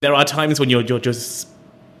There are times when you're just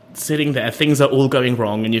sitting there, things are all going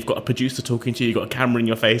wrong, and you've got a producer talking to you, you've got a camera in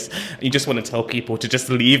your face, and you just want to tell people to just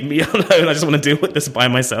leave me alone. I just want to deal with this by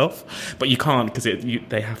myself. But you can't, because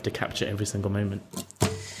they have to capture every single moment.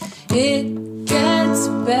 It gets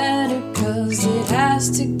better, 'cause it has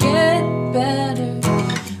to get better.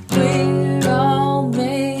 We're all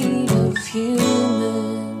made of human.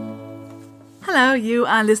 Hello, you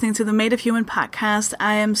are listening to the Made of Human podcast.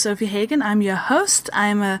 I am Sophie Hagen. I'm your host.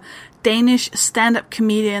 I'm a Danish stand-up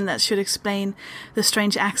comedian. That should explain the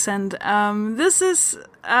strange accent. This is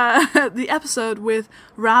the episode with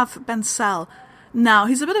Rav Bansal. Now,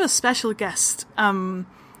 he's a bit of a special guest,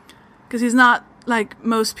 because he's not like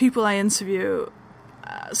most people I interview.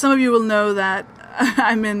 Some of you will know that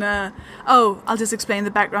I'm in I'll just explain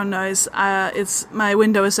the background noise. It's my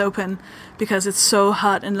window is open because it's so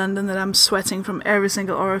hot in London that I'm sweating from every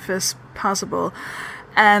single orifice possible.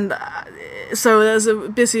 And so there's a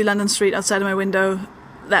busy London street outside of my window.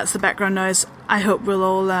 That's the background noise. I hope we'll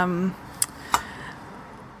all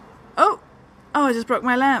I just broke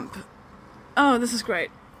my lamp. Oh, this is great.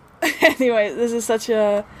 Anyway, this is such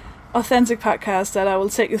a authentic podcast that I will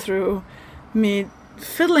take you through me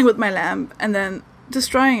fiddling with my lamp and then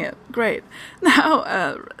destroying it. Great.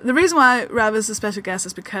 Now, the reason why Rav is a special guest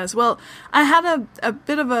is because, well, I had a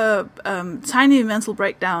bit of a tiny mental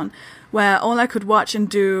breakdown where all I could watch and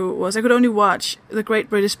do was I could only watch the Great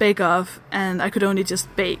British Bake Off, and I could only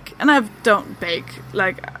just bake. And I don't bake,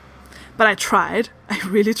 but I tried. I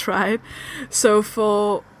really tried. So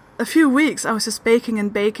for a few weeks, I was just baking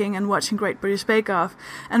and baking and watching Great British Bake Off.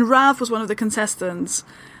 And Rav was one of the contestants.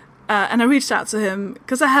 And I reached out to him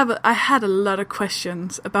because I had a lot of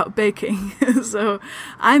questions about baking. So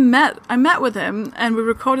I met with him and we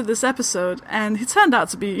recorded this episode, and he turned out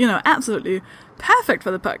to be, absolutely perfect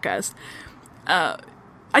for the podcast.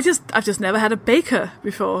 I've just never had a baker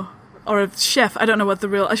before, or a chef. I don't know what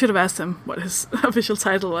I should have asked him what his official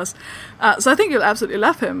title was. So I think you'll absolutely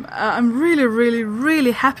love him. I'm really, really,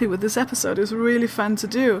 really happy with this episode. It was really fun to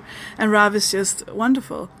do, and Rav is just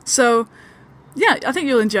wonderful. So yeah, I think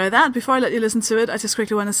you'll enjoy that. Before I let you listen to it, I just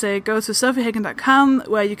quickly want to say go to sophiehagen.com,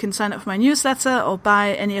 where you can sign up for my newsletter or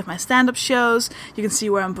buy any of my stand-up shows. You can see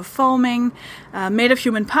where I'm performing.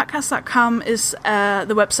 Madeofhumanpodcast.com is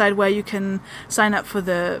the website where you can sign up for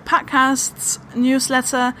the podcast's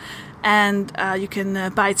newsletter, and you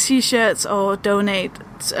can buy t-shirts or donate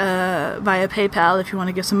via PayPal if you want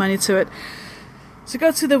to give some money to it. So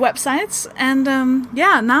go to the websites, and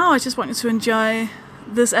now I just want you to enjoy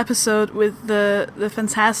this episode with the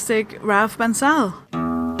fantastic Rav Bansal.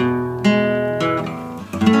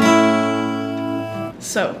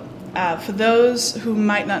 So, for those who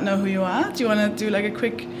might not know who you are, do you want to do like a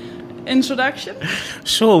quick introduction?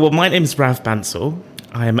 Sure. Well, my name's Rav Bansal.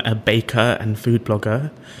 I'm a baker and food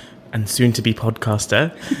blogger and soon-to-be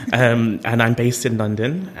podcaster, and I'm based in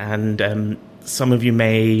London. And some of you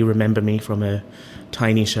may remember me from a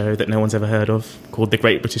tiny show that no one's ever heard of called The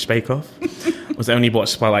Great British Bake Off. It was only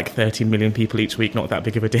watched by like 13 million people each week, not that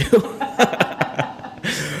big of a deal.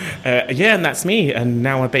 And that's me, and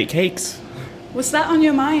now I bake cakes. Was that on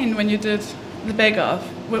your mind when you did the Bake Off?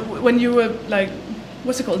 When you were like,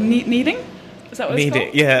 what's it called, kneading? Is that what it's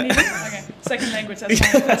called? Yeah. Kneading? Okay, second language,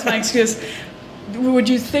 that's my excuse. Would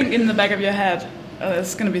you think in the back of your head,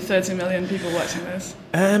 there's going to be 30 million people watching this?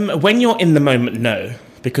 When you're in the moment, no.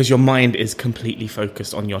 Because your mind is completely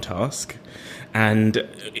focused on your task. And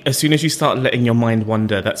as soon as you start letting your mind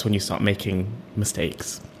wander, that's when you start making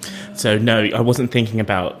mistakes. So no, I wasn't thinking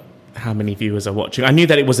about how many viewers are watching. I knew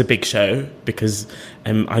that it was a big show because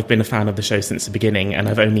I've been a fan of the show since the beginning, and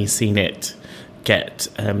I've only seen it get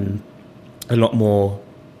a lot more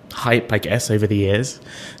hype, I guess, over the years.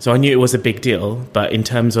 So I knew it was a big deal, but in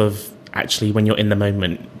terms of actually when you're in the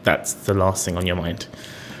moment, that's the last thing on your mind.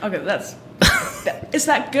 Okay, is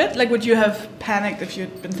that good? Like, would you have panicked if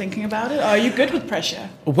you'd been thinking about it? Or are you good with pressure?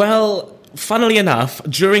 Well, funnily enough,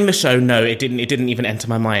 during the show, no, it didn't even enter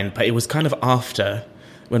my mind. But it was kind of after,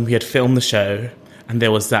 when we had filmed the show, and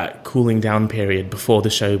there was that cooling down period before the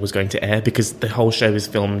show was going to air, because the whole show is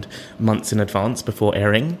filmed months in advance before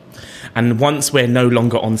airing. And once we're no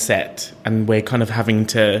longer on set, and we're kind of having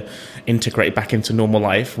to integrate back into normal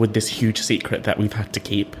life with this huge secret that we've had to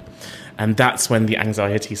keep, and that's when the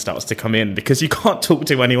anxiety starts to come in, because you can't talk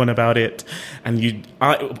to anyone about it. And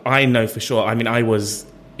I know for sure. I mean, I was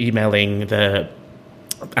emailing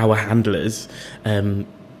our handlers on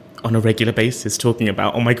a regular basis, talking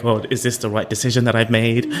about, oh my God, is this the right decision that I've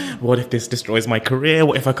made? What if this destroys my career?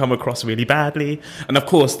 What if I come across really badly? And of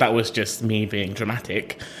course, that was just me being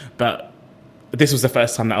dramatic. But this was the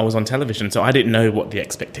first time that I was on television, so I didn't know what the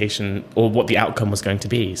expectation or what the outcome was going to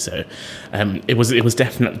be. So it was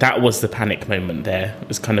definitely, that was the panic moment there. It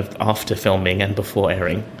was kind of after filming and before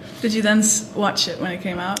airing. Did you then watch it when it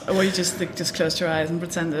came out, or were you just closed your eyes and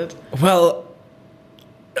pretended? Well,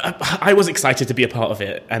 I was excited to be a part of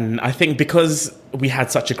it, and I think because we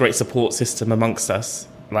had such a great support system amongst us,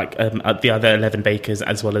 like the other 11 bakers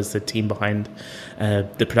as well as the team behind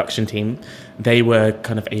the production team, they were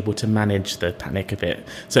kind of able to manage the panic a bit.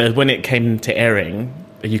 So when it came to airing,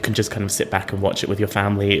 you can just kind of sit back and watch it with your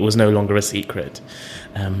family. It was no longer a secret.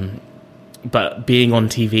 But being on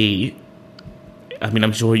TV, I mean,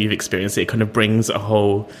 I'm sure you've experienced it, it kind of brings a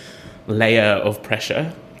whole layer of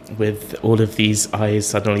pressure with all of these eyes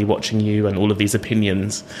suddenly watching you and all of these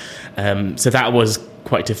opinions. So that was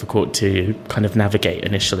quite difficult to kind of navigate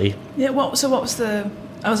initially. Yeah, what was the...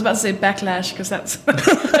 I was about to say backlash, because those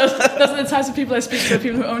are the types of people I speak to,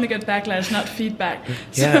 people who only get backlash, not feedback.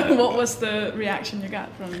 So Yeah. what was the reaction you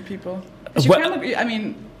got from people? 'Cause I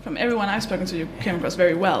mean, from everyone I've spoken to, you came across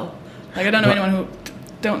very well. Like, I don't know anyone who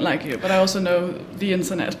don't like you, but I also know the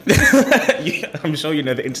internet. Yeah, I'm sure you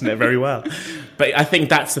know the internet very well. But I think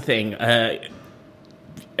that's the thing.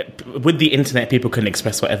 With the internet, people can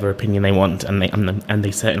express whatever opinion they want, and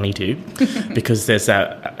they certainly do, because there's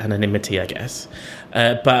that anonymity, I guess.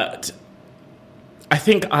 But I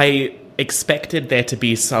think I expected there to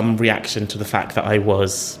be some reaction to the fact that I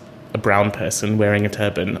was a brown person wearing a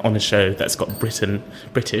turban on a show that's got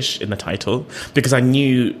British in the title, because I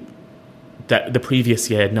knew that the previous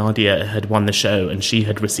year Nadia had won the show and she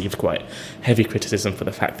had received quite heavy criticism for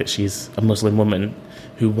the fact that she's a Muslim woman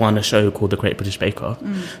who won a show called The Great British Bake Off.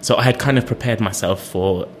 So I had kind of prepared myself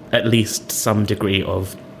for at least some degree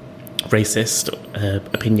of racist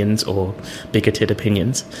opinions or bigoted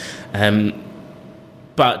opinions.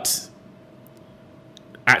 But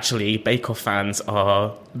actually, Bake Off fans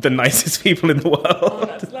are the nicest people in the world. Oh,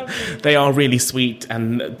 that's lovely. They are really sweet,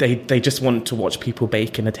 and they just want to watch people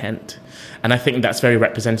bake in a tent. And I think that's very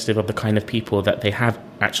representative of the kind of people that they have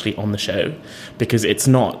actually on the show, because it's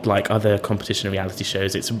not like other competition reality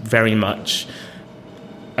shows. It's very much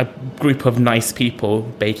a group of nice people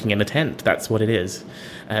baking in a tent. That's what it is.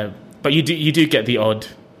 But you do get the odd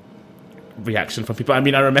reaction from people. I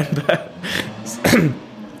mean, I remember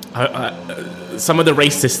some of the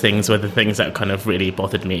racist things were the things that kind of really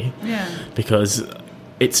bothered me. Yeah. Because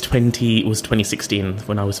it was 2016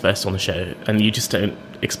 when I was first on the show, and you just don't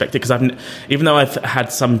expect it. Because even though I've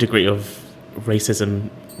had some degree of racism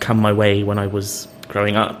come my way when I was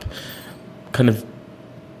growing up, kind of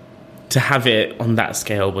to have it on that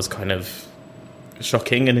scale was kind of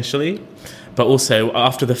shocking initially. But also,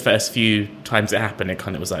 after the first few times it happened, it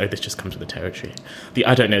kind of was like, oh, this just comes with the territory.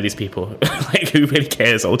 I don't know these people. Like, who really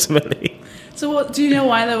cares ultimately? So do you know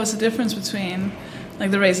why there was a difference between,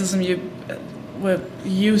 like, the racism you were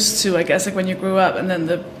used to, I guess, like when you grew up, and then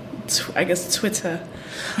Twitter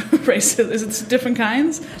racism? Is it different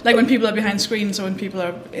kinds? Like when people are behind screens or when people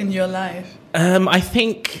are in your life? I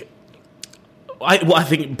think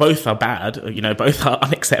both are bad. You know, both are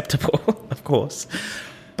unacceptable, of course.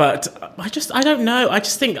 But I don't know. I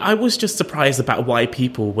just think I was just surprised about why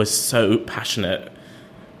people were so passionate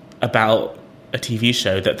about a TV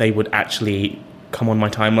show that they would actually come on my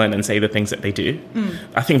timeline and say the things that they do.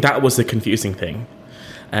 I think that was the confusing thing.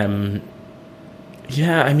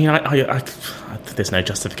 Yeah, I mean, I there's no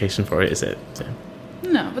justification for it, is it? So.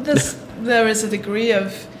 No, but there is a degree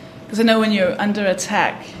of, because I know when you're under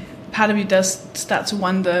attack, part of you does start to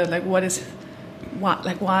wonder, like, why? Why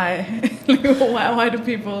do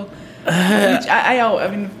people? I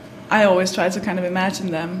mean, I always try to kind of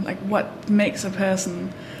imagine them, like what makes a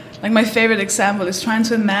person. Like my favorite example is trying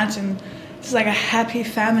to imagine just like a happy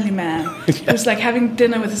family man who's like having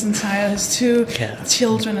dinner with his two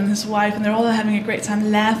children and his wife, and they're all having a great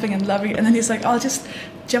time, laughing and loving. And then he's like, "I'll just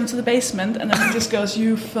jump to the basement," and then he just goes,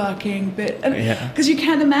 "You fucking bitch," because you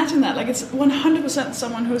can't imagine that. Like it's 100%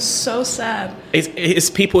 someone who's so sad. It's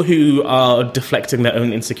people who are deflecting their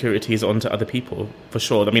own insecurities onto other people, for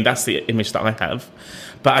sure. I mean, that's the image that I have.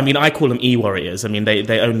 But I mean, I call them e-warriors. I mean,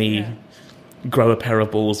 they only grow a pair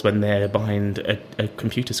of balls when they're behind a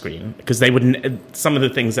computer screen, because they would some of the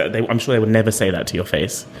things that I'm sure they would never say that to your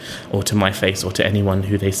face or to my face or to anyone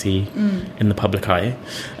who they see in the public eye.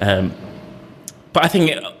 But I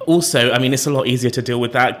think also, I mean, it's a lot easier to deal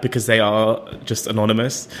with that because they are just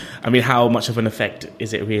anonymous. I mean, how much of an effect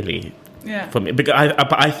is it really for me? But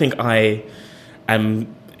I think I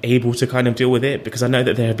am able to kind of deal with it, because I know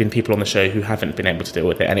that there have been people on the show who haven't been able to deal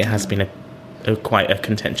with it, and it has been quite a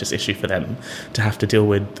contentious issue for them to have to deal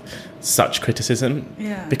with such criticism.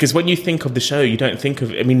 Yeah. Because when you think of the show, you don't think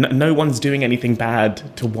of... I mean, no one's doing anything bad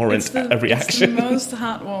to warrant a reaction. It's the most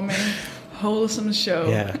heartwarming, wholesome show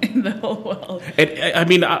in the whole world. I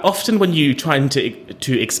mean, often when you try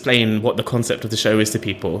to explain what the concept of the show is to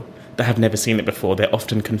people that have never seen it before, they're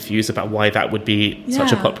often confused about why that would be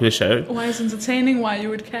such a popular show. Why it's entertaining, why you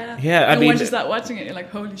would care. Yeah, I and mean... once you start watching it, you're like,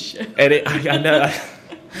 holy shit. And I know...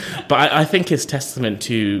 But I think it's testament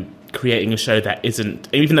to creating a show that isn't...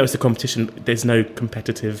 Even though it's a competition, there's no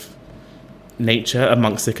competitive nature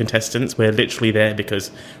amongst the contestants. We're literally there because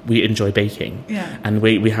we enjoy baking. Yeah. And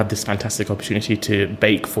we have this fantastic opportunity to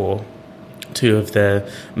bake for two of the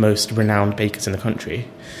most renowned bakers in the country.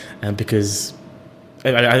 Because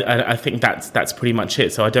I think that's pretty much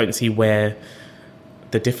it. So I don't see where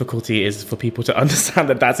the difficulty is for people to understand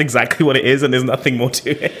that that's exactly what it is and there's nothing more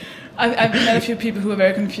to it. I've met a few people who were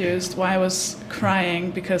very confused why I was crying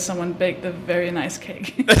because someone baked a very nice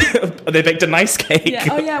cake. They baked a nice cake? Yeah.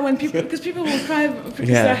 Oh, yeah, because people will cry because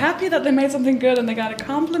they're happy that they made something good and they got a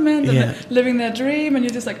compliment and they're living their dream, and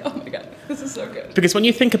you're just like, oh my God, this is so good. Because when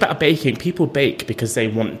you think about baking, people bake because they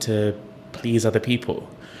want to please other people.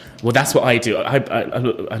 Well, that's what I do. I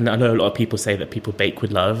know a lot of people say that people bake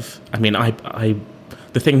with love. I mean,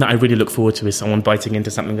 the thing that I really look forward to is someone biting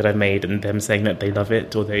into something that I've made and them saying that they love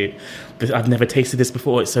it, or I've never tasted this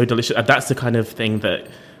before, it's so delicious. That's the kind of thing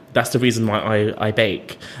that's the reason why I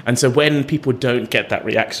bake. And so when people don't get that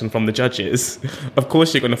reaction from the judges, of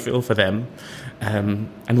course you're going to feel for them.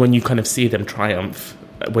 And when you kind of see them triumph,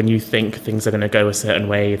 when you think things are going to go a certain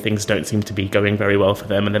way, things don't seem to be going very well for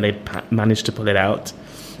them, and then they manage to pull it out.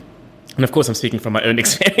 And of course, I'm speaking from my own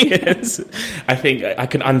experience. I think I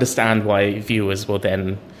can understand why viewers will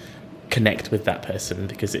then connect with that person,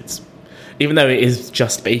 because even though it is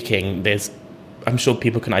just baking, I'm sure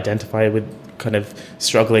people can identify with kind of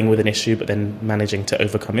struggling with an issue, but then managing to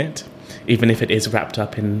overcome it, even if it is wrapped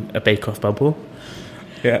up in a bake-off bubble.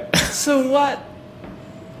 Yeah. So what?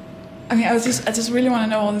 I mean, I just really want to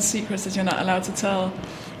know all the secrets that you're not allowed to tell.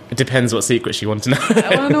 It depends what secrets you want to know.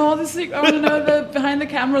 I want to know all the secrets. I want to know the behind the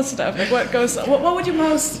camera stuff. Like what goes. What would you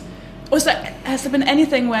most? Has there been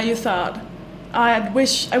anything where you thought, I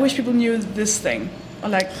wish people knew this thing, or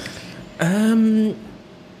like?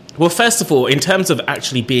 Well, first of all, in terms of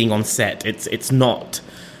actually being on set, it's not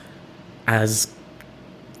as.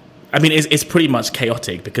 I mean, it's pretty much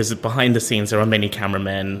chaotic, because behind the scenes there are many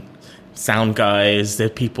cameramen, sound guys, there are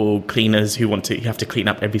people, cleaners who you have to clean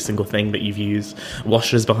up every single thing that you've used,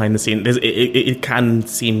 washers behind the scene. It can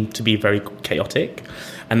seem to be very chaotic,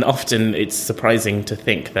 and often it's surprising to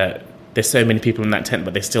think that there's so many people in that tent,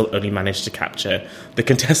 but they still only manage to capture the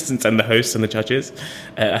contestants and the hosts and the judges.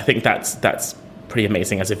 I think that's pretty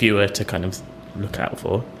amazing as a viewer to kind of look out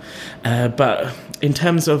for. But in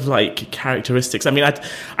terms of like characteristics, I mean,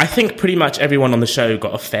 I think pretty much everyone on the show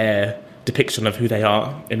got a fair depiction of who they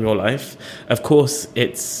are in real life. Of course,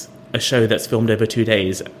 it's a show that's filmed over 2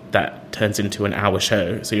 days that turns into an hour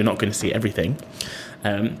show, so you're not going to see everything.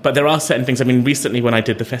 But there are certain things. I mean, recently when I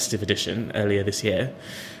did the festive edition earlier this year,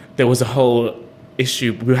 there was a whole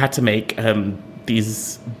issue. We had to make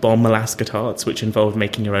these bomb Alaska tarts, which involved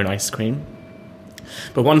making your own ice cream.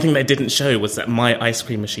 But one thing they didn't show was that my ice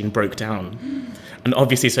cream machine broke down. And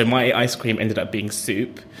obviously, so my ice cream ended up being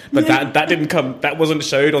soup, but that wasn't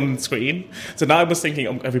showed on screen. So now I was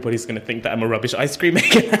thinking, everybody's going to think that I'm a rubbish ice cream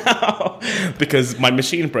maker now because my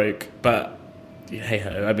machine broke. But hey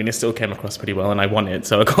ho, I mean, it still came across pretty well, and I won it,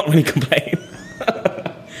 so I can't really complain.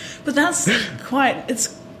 But that's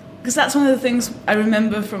because that's one of the things I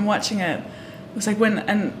remember from watching it. It was like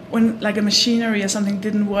when like a machinery or something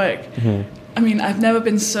didn't work. Mm-hmm. I mean, I've never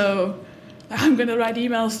been so. I'm going to write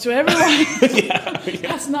emails to everyone. Yeah.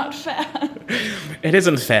 That's not fair. It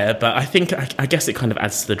isn't fair, but I think, I guess it kind of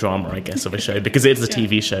adds to the drama, I guess, of a show, because it's a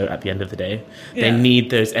TV show at the end of the day. They need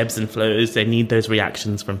those ebbs and flows. They need those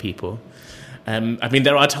reactions from people. I mean,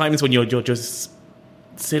 there are times when you're just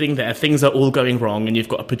sitting there, things are all going wrong, and you've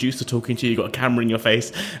got a producer talking to you, you've got a camera in your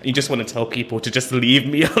face, and you just want to tell people to just leave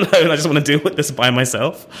me alone. I just want to deal with this by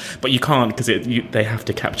myself. But you can't, because they have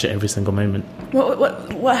to capture every single moment.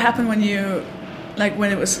 What happened when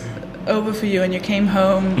when it was over for you and you came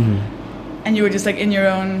home and you were just like in your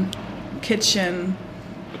own kitchen?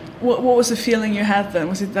 What was the feeling you had then?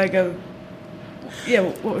 Was it like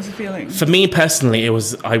what was the feeling? For me personally,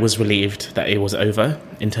 I was relieved that it was over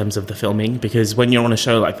in terms of the filming, because when you're on a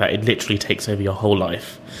show like that, it literally takes over your whole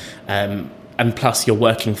life. And plus you're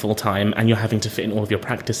working full time and you're having to fit in all of your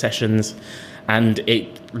practice sessions, and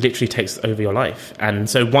it literally takes over your life. And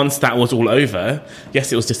so once that was all over,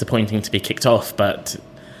 yes, it was disappointing to be kicked off, but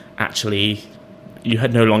actually you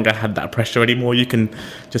had no longer had that pressure anymore. You can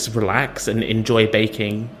just relax and enjoy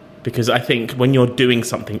baking. Because I think when you're doing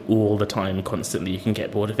something all the time, constantly, you can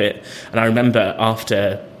get bored of it. And I remember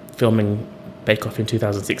after filming Bake Off in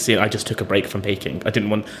 2016, I just took a break from baking. I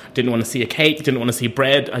didn't want to see a cake, didn't want to see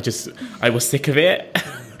bread. I was sick of it.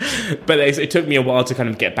 But it took me a while to kind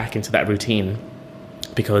of get back into that routine.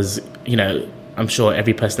 Because, you know, I'm sure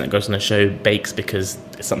every person that goes on a show bakes because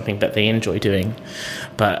it's something that they enjoy doing.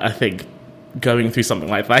 But I think going through something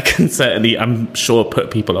like that can certainly, I'm sure,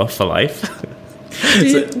 put people off for life.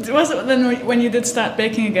 Was it then when you did start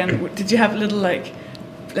baking again? Did you have little like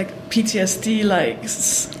PTSD,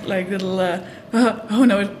 like little?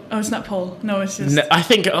 It's not Paul. No, it's just. No, I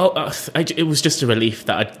think it was just a relief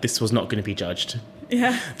that this was not going to be judged.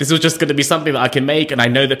 Yeah. This was just going to be something that I can make, and I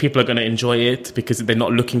know that people are going to enjoy it because they're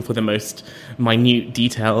not looking for the most minute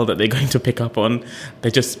detail that they're going to pick up on.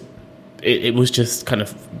 It was just kind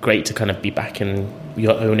of great to kind of be back in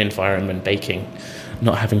your own environment baking,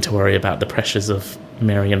 not having to worry about the pressures of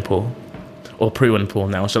Mary and Paul, or Prue and Paul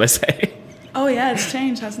now, shall I say. Oh yeah, it's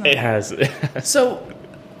changed, hasn't it? It has. So,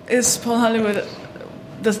 is Paul Hollywood,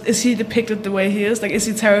 is he depicted the way he is? Like, is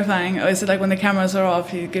he terrifying, or is it like when the cameras are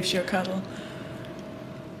off, he gives you a cuddle?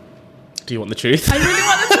 Do you want the truth? I really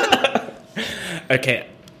want the truth. Okay.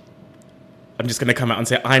 I'm just going to come out and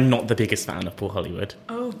say I'm not the biggest fan of Paul Hollywood.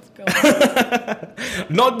 Oh, God.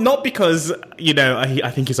 Not because, you know,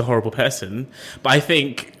 I think he's a horrible person, but I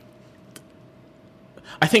think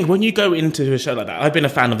when you go into a show like that, I've been a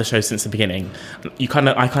fan of the show since the beginning. I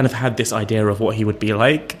kind of had this idea of what he would be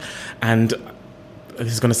like, and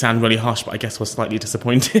this is going to sound really harsh, but I guess was slightly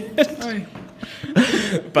disappointed.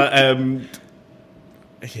 But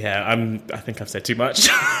yeah, I think I've said too much.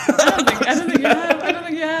 I don't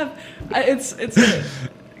think you have. It's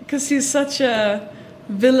because he's such a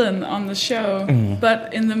villain on the show,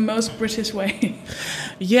 but in the most British way.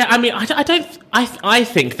 Yeah, I mean, I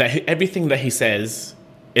think that everything that he says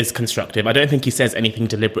is constructive. I don't think he says anything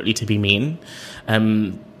deliberately to be mean.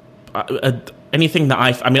 Anything that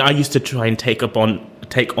I used to try and take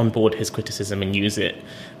on board his criticism and use it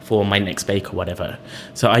for my next bake or whatever.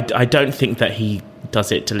 So I don't think that he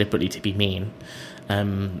does it deliberately to be mean.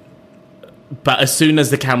 But as soon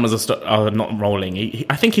as the cameras are not rolling,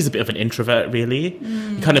 I think he's a bit of an introvert, really.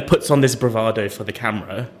 He kind of puts on this bravado for the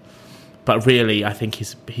camera, but really, I think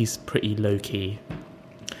he's pretty low key.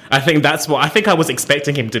 I think I was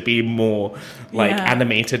expecting him to be more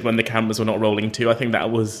animated when the cameras were not rolling too. I think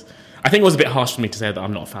it was a bit harsh for me to say that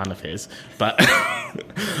I'm not a fan of his, but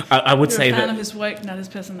I would say that you're a fan of his work, not his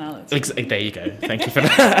personality. There you go. Thank you for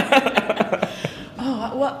that.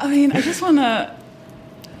 Oh well, I mean, I just want to.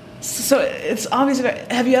 So it's obvious.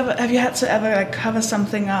 Have you had to ever like cover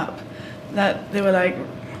something up that they were like,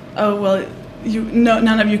 oh well,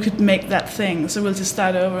 none of you could make that thing, so we'll just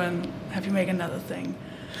start over and have you make another thing.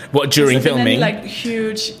 What, during filming? Like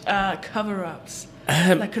huge cover-ups,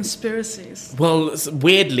 like conspiracies. Well,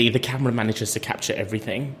 weirdly, the camera manages to capture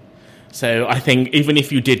everything. So I think even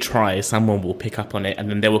if you did try, someone will pick up on it,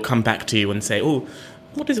 and then they will come back to you and say, "Oh,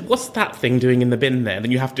 what's that thing doing in the bin there?"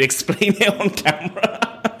 Then you have to explain it on camera.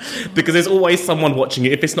 Because there's always someone watching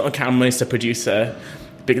you. If it's not a camera, it's a producer.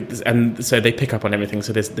 And so they pick up on everything.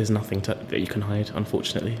 So there's nothing that you can hide,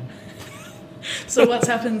 unfortunately. So what's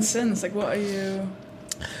happened since? Like, what are you...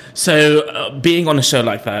 So being on a show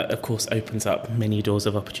like that, of course, opens up many doors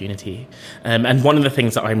of opportunity. And one of the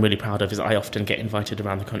things that I'm really proud of is I often get invited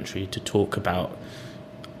around the country to talk about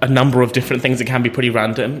a number of different things that can be pretty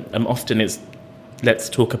random. Often it's, let's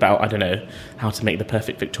talk about, I don't know, how to make the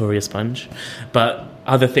perfect Victoria sponge. But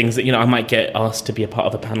other things that, I might get asked to be a part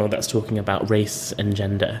of a panel that's talking about race and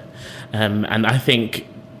gender. And I think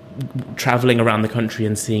traveling around the country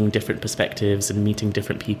and seeing different perspectives and meeting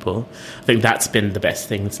different people, I think that's been the best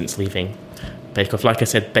thing since leaving Bake Off. Like I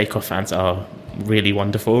said, Bake Off fans are really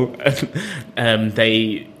wonderful.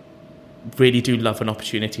 They really do love an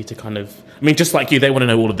opportunity to kind of... I mean, just like you, they want to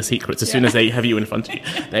know all of the secrets. As soon as they have you in front of you,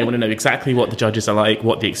 they want to know exactly what the judges are like,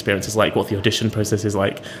 what the experience is like, what the audition process is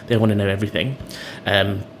like. They want to know everything.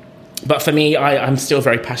 But for me, I'm still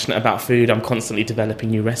very passionate about food. I'm constantly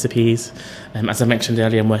developing new recipes. As I mentioned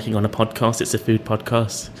earlier, I'm working on a podcast. It's a food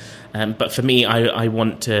podcast. But for me, I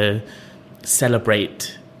want to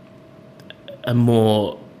celebrate a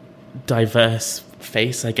more diverse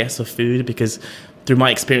face, I guess, of food, because through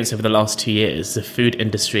my experience over the last 2 years, the food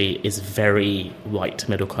industry is very white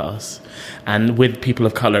middle class. And with people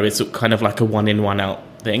of colour, it's kind of like a one-in, one-out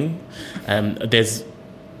thing. There's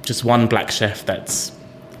just one black chef that's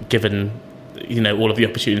given, all of the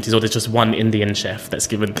opportunities, or there's just one Indian chef that's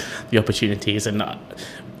given the opportunities. And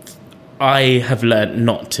I have learned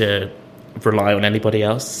not to rely on anybody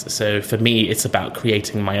else. So for me, it's about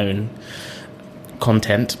creating my own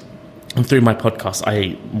content. And through my podcast,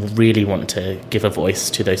 I really want to give a voice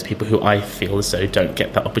to those people who I feel as though don't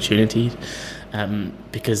get that opportunity.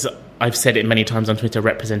 Because I've said it many times on Twitter,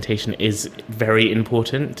 representation is very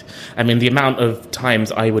important. I mean, the amount of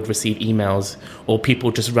times I would receive emails or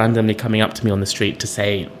people just randomly coming up to me on the street to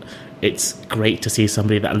say, it's great to see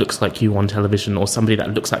somebody that looks like you on television, or somebody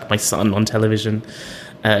that looks like my son on television.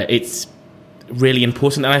 It's really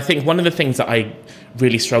important. And I think one of the things that I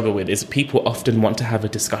really struggle with is people often want to have a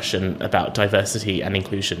discussion about diversity and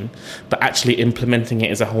inclusion, but actually implementing it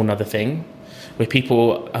is a whole nother thing, where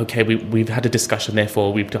people, okay, we've had a discussion,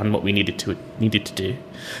 therefore we've done what we needed to do,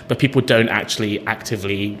 but people don't actually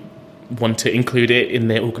actively want to include it in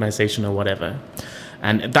their organisation or whatever.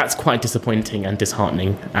 And that's quite disappointing and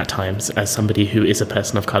disheartening at times as somebody who is a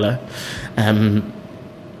person of colour.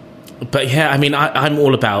 But yeah, I mean, I'm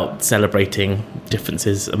all about celebrating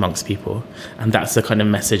differences amongst people. And that's the kind of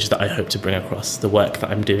message that I hope to bring across the work that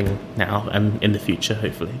I'm doing now and in the future,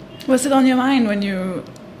 hopefully. Was it on your mind when you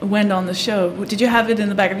went on the show? Did you have it in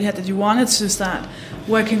the back of your head that you wanted to start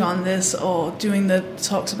working on this or doing the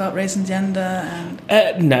talks about race and gender? And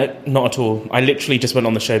no, not at all. I literally just went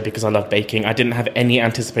on the show because I love baking. I didn't have any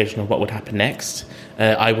anticipation of what would happen next.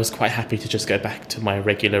 I was quite happy to just go back to my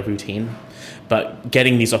regular routine. But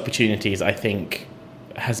getting these opportunities, I think,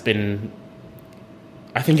 it's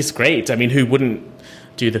great. I mean, who wouldn't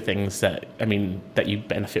do the things that you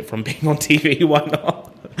benefit from being on TV? Why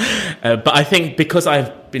not? But I think because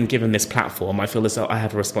I've been given this platform, I feel as though I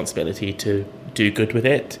have a responsibility to do good with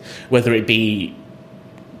it, whether it be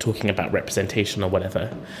talking about representation or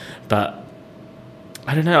whatever. But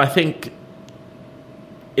I don't know, I think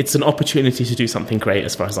it's an opportunity to do something great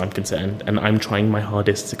as far as I'm concerned, and I'm trying my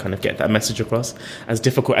hardest to kind of get that message across, as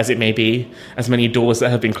difficult as it may be, as many doors that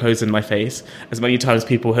have been closed in my face, as many times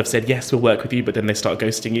people have said, yes, we'll work with you, but then they start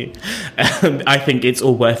ghosting you. I think it's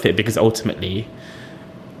all worth it, because ultimately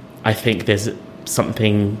I think there's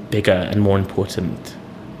something bigger and more important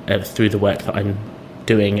through the work that I'm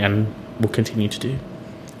doing and will continue to do.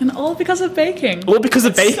 And all because of baking. All because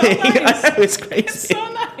of baking. So nice. I know, it's crazy. It's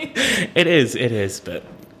so nice. It is. But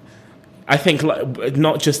I think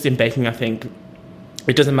not just in baking, I think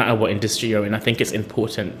it doesn't matter what industry you're in. I think it's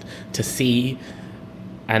important to see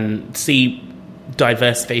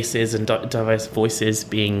diverse faces and diverse voices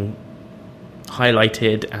being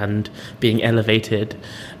highlighted and being elevated,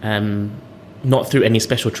 not through any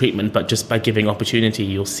special treatment, but just by giving opportunity.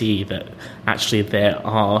 You'll see that actually there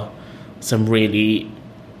are some really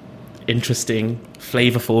interesting,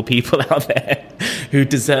 flavorful people out there who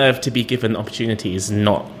deserve to be given opportunities and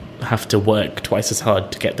not have to work twice as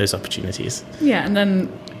hard to get those opportunities. Yeah, and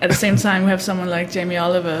then at the same time we have someone like Jamie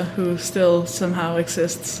Oliver who still somehow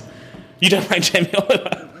exists. You don't like Jamie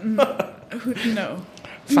Oliver? No.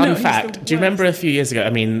 Fun fact, do you remember a few years ago,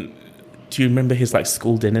 do you remember his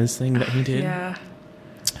school dinners thing that he did? Yeah.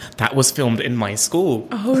 That was filmed in my school.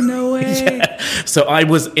 Oh, no way. Yeah. So I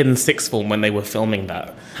was in sixth form when they were filming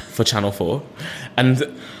that for Channel 4. And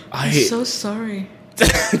I'm so sorry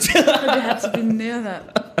that you had to be near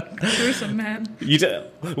that gruesome man.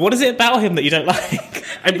 What is it about him that you don't like?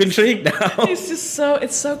 I'm intrigued now. It's just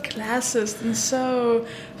it's so classist and so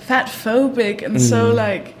fat-phobic and so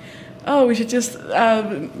we should just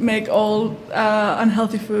make all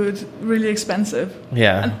unhealthy food really expensive.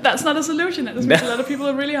 Yeah. And that's not a solution. It just means a lot of people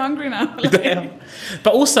are really hungry now.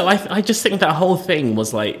 But also, I just think that whole thing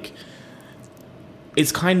was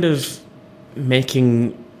it's kind of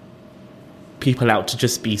making people out to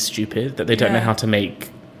just be stupid, that they don't know how to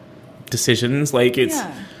make decisions.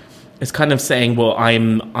 It's kind of saying, well,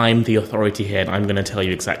 I'm the authority here and I'm going to tell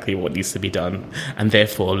you exactly what needs to be done, and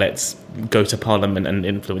therefore let's go to Parliament and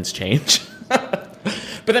influence change.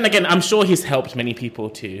 But then again, I'm sure he's helped many people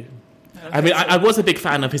too. I was a big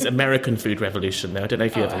fan of his American food revolution, though. I don't know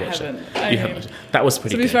if you ever watched it. You haven't. That was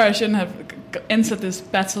pretty good. To be fair, I shouldn't have entered this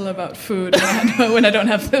battle about food when I don't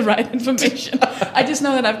have the right information. I just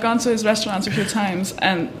know that I've gone to his restaurants a few times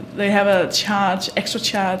and they have a extra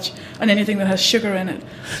charge on anything that has sugar in it.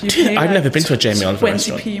 So I've never been to a Jamie Oliver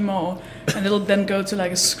restaurant. 20p more, and it'll then go to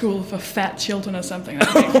a school for fat children or something.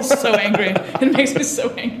 That makes me so angry. It makes me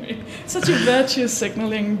so angry. Such a virtue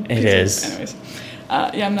signaling. It is. Anyways.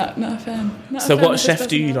 I'm not a fan. So what chef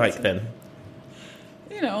do you like then?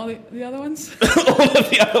 All the other ones. All of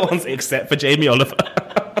the other ones except for Jamie Oliver.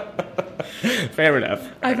 Fair enough.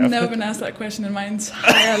 I've never been asked that question in my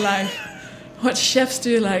entire life. What chefs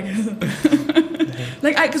do you like?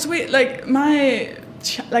 Because my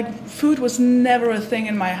food was never a thing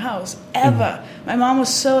in my house ever. My mom was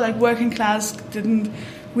so like working class.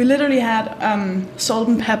 We literally had salt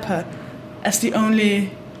and pepper as the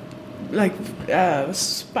only like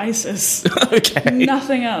spices. Okay.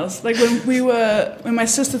 Nothing else. Like when my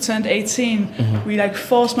sister turned 18, we like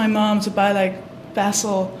forced my mom to buy like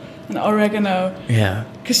basil and oregano. Yeah.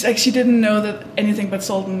 Because like she didn't know that anything but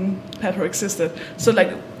salt and pepper existed. So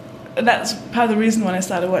like that's part of the reason when I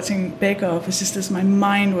started watching Bake Off. It's just my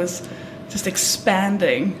mind was just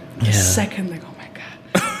expanding the second. Like, oh my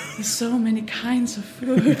god, there's so many kinds of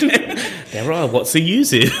food. There are. What's the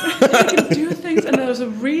use it? You can do things, and there was a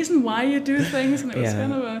reason why you do things, and it was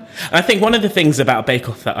kind of a. I think one of the things about Bake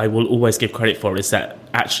Off that I will always give credit for is that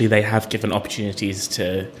actually they have given opportunities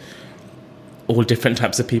to all different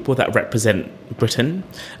types of people that represent Britain,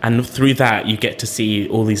 and through that you get to see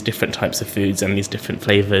all these different types of foods and these different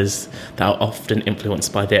flavours that are often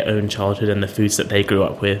influenced by their own childhood and the foods that they grew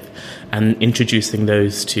up with, and introducing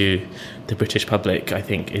those to the British public, I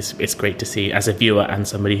think it's great to see as a viewer and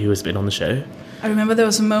somebody who has been on the show. I remember there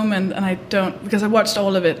was a moment, and because I watched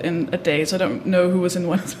all of it in a day, so I don't know who was in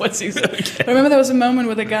what season. Okay. I remember there was a moment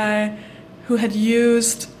with a guy who had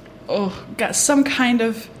got some kind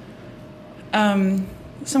of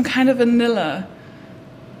vanilla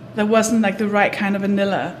that wasn't like the right kind of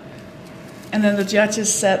vanilla, and then the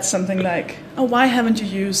judges said something like, "Oh, why haven't you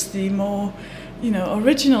used the more,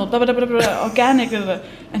 original, blah blah blah blah, blah organic?" Blah, blah.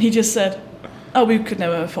 And he just said, "Oh, we could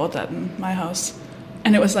never afford that in my house,"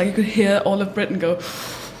 and it was like you could hear all of Britain go.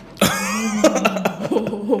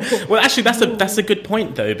 Well, actually, that's a good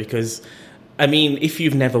point though, because I mean, if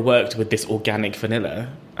you've never worked with this organic vanilla,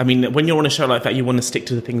 I mean, when you're on a show like that, you want to stick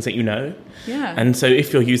to the things that you know. Yeah. And so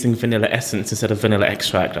if you're using vanilla essence instead of vanilla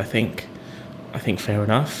extract, I think fair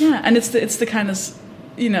enough. Yeah, and it's the kind of,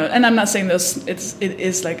 and I'm not saying this, it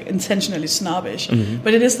is like intentionally snobbish,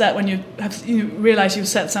 but it is that when you realize you've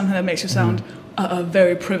said something that makes you sound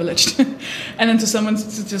very privileged, and then to someone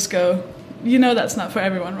to just go, that's not for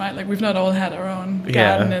everyone, right? Like we've not all had our own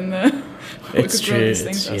garden in the we could grow these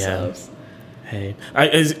things ourselves. Hey,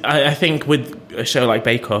 I think with a show like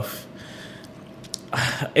Bake Off,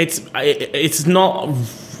 it's not.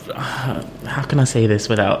 How can I say this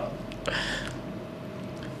without?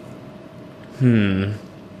 I'm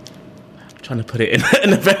trying to put it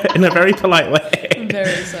in a very polite way. I'm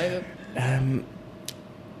very excited.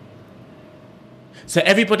 So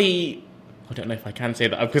everybody, I don't know if I can say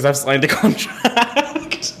that because I've signed a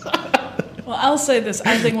contract. Well, I'll say this.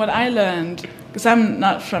 I think what I learned, because I'm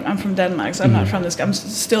from Denmark, so I'm not from this. I'm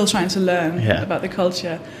still trying to learn about the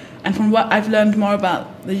culture, and from what I've learned more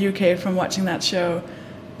about the UK from watching that show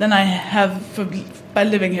than I have by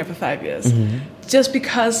living here for 5 years. Just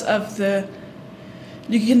because of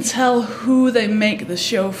you can tell who they make the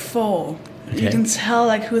show for. Okay. You can tell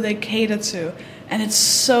like who they cater to, and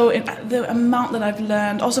it's the amount that I've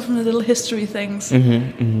learned, also from the little history things.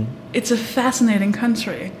 It's a fascinating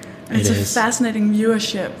country. And it's a fascinating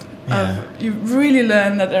viewership. You really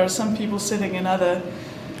learn that there are some people sitting in other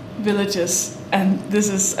villages, and this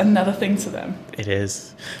is another thing to them. It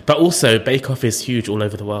is. But also, Bake Off is huge all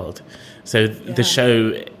over the world. So the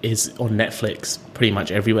show is on Netflix pretty much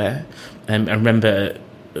everywhere. I remember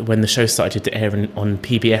when the show started to air on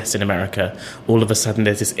PBS in America, all of a sudden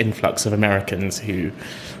there's this influx of Americans who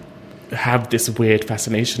have this weird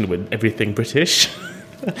fascination with everything British.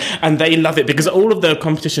 And they love it because all of the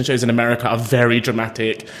competition shows in America are very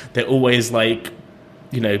dramatic. They're always like,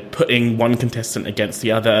 putting one contestant against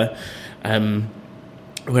the other.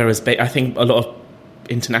 Whereas I think a lot of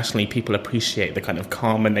internationally people appreciate the kind of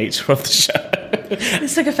calmer nature of the show.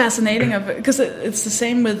 It's like a fascinating of it because it's the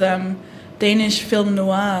same with Danish film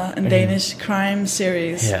noir and Danish crime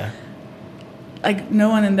series. Yeah. Like no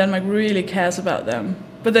one in Denmark really cares about them.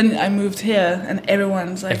 But then I moved here, and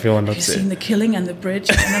everyone's like, everyone loves have you seen The Killing and the Bridge?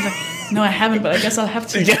 And I'm like, no, I haven't, but I guess I'll have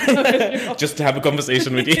to. Just to have a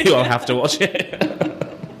conversation with you, I'll have to watch it.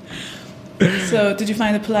 So, did you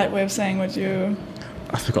find a polite way of saying what you...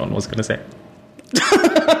 I've forgotten what I was going to say.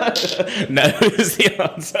 No is the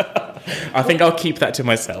answer. I think I'll keep that to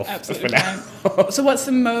myself. Absolutely for now. So what's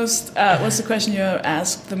the question you're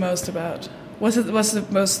asked the most about? What's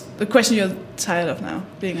the question you're tired of now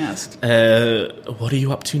being asked? What are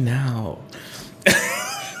you up to now?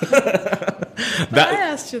 I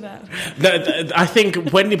asked you that. I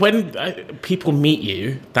think when people meet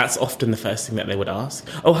you, that's often the first thing that they would ask.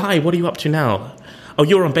 Oh, hi, what are you up to now? Oh,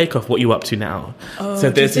 you're on Bake Off, what are you up to now? Oh,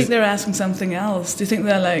 so do you think they're asking something else? Do you think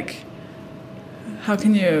they're like, how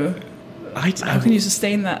can you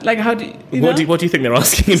sustain that? Like, how do you know? What do you think they're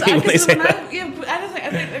asking me when they say that? I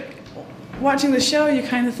think like, watching the show, you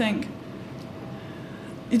kind of think,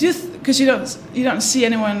 You do because you don't see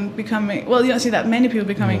anyone becoming. Well, you don't see that many people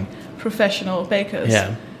becoming professional bakers.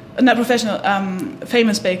 Yeah. Not professional,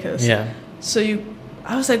 famous bakers. Yeah. So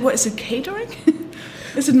I was like, what is it, catering?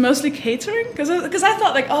 Is it mostly catering? Because I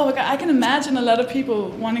thought like, oh my God, I can imagine a lot of people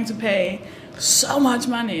wanting to pay so much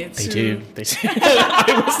money. They do.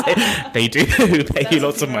 I would say they do pay you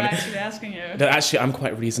lots of money. Actually asking you. No, actually, I'm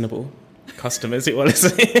quite reasonable. Customers, it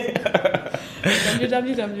was.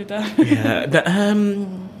 www. Yeah.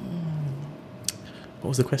 What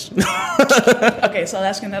was the question? Okay, so I'll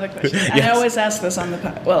ask you another question. Yes. I always ask this on the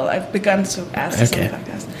podcast. Well, I've begun to ask this on the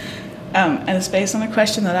podcast. And it's based on a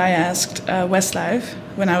question that I asked Westlife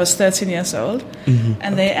when I was 13 years old. Mm-hmm.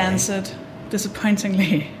 And they answered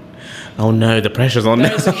disappointingly. Oh no, the pressure's on now.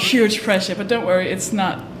 There's a huge pressure, but don't worry, it's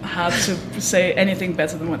not hard to say anything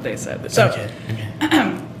better than what they said. So, okay.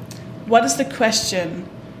 What is the question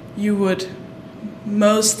you would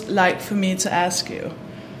most like for me to ask you?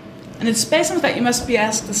 And it's based on the fact you must be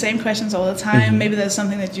asked the same questions all the time. Mm-hmm. Maybe there's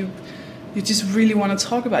something that you just really want to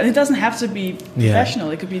talk about. And it doesn't have to be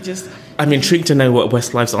professional. It could be just... I'm intrigued to know what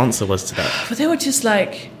Westlife's answer was to that. But they were just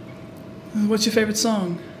like, what's your favourite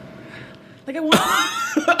song? Like, I want...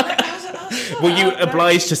 Were you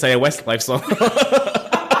obliged to say a Westlife song?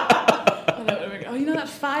 Oh, you know that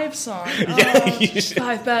 5 song? Yeah, you should.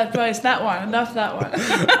 5 Bad Boys. That one. I love that one.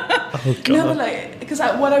 Oh, God. No, but like, because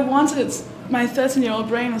what I wanted, my 13-year-old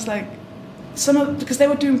brain was like, because they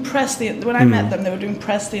were doing press, when I met them, they were doing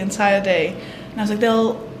press the entire day. And I was like,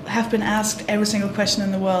 they'll have been asked every single question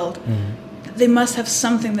in the world. They must have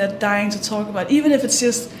something they're dying to talk about. Even if it's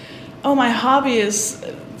just, oh, my hobby is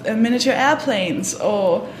miniature airplanes,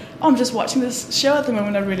 or I'm just watching this show at the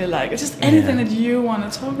moment I really like. It's just anything that you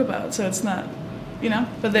want to talk about. So it's not,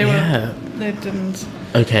 but they didn't.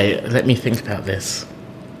 Okay, let me think about this.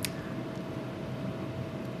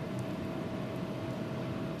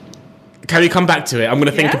 Can we come back to it? I'm going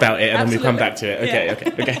to think about it and then we'll come back to it. Okay.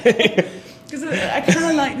 Because I kind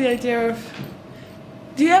of like the idea of...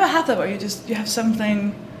 Do you ever have that where you have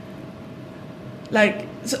something... Like...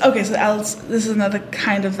 this is another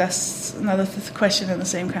kind of... That's another question in the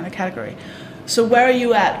same kind of category. So where are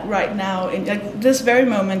you at right now in like this very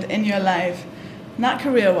moment in your life? Not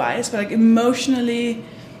career-wise, but like emotionally,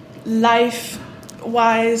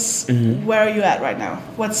 life-wise, where are you at right now?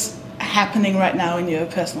 What's happening right now in your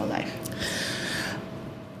personal life?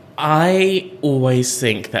 I always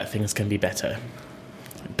think that things can be better.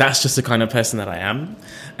 That's just the kind of person that I am.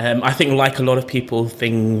 I think like a lot of people,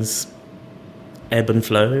 things ebb and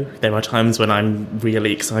flow. There are times when I'm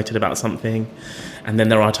really excited about something, and then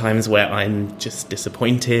there are times where I'm just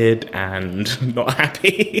disappointed and not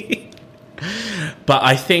happy. But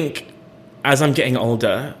I think as I'm getting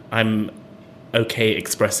older, I'm okay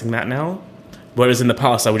expressing that now. Whereas in the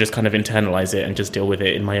past, I would just kind of internalize it and just deal with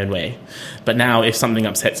it in my own way. But now, if something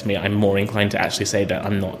upsets me, I'm more inclined to actually say that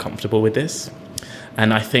I'm not comfortable with this.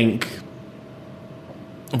 And I think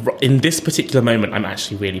in this particular moment, I'm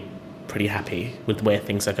actually really pretty happy with where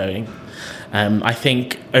things are going. I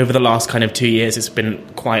think over the last kind of 2 years, it's been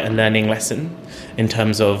quite a learning lesson in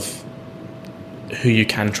terms of who you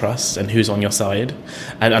can trust and who's on your side.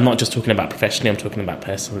 And I'm not just talking about professionally, I'm talking about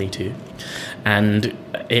personally too. And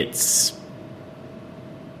it's...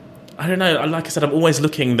 I don't know, like I said, I'm always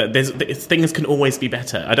looking that things can always be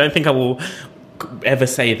better. I don't think I will ever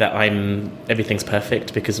say that everything's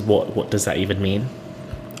perfect, because what does that even mean?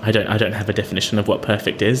 I don't have a definition of what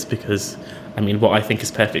perfect is, because what I think is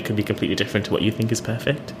perfect could be completely different to what you think is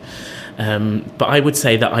perfect. But I would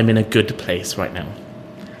say that I'm in a good place right now.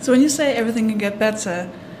 So when you say everything can get better,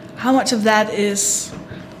 how much of that is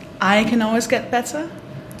I can always get better?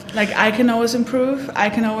 Like I can always improve, I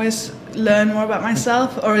can always learn more about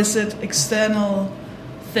myself, or is it external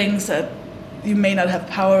things that you may not have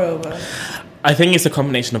power over? I think it's a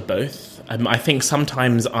combination of both. I think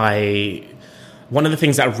sometimes one of the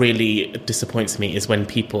things that really disappoints me is when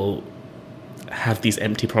people have these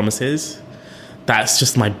empty promises. That's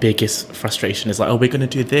just my biggest frustration, is like, oh, we're going to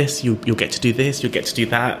do this, you'll get to do this, you'll get to do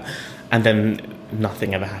that, and then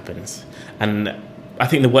nothing ever happens. And I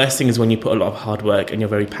think the worst thing is when you put a lot of hard work and you're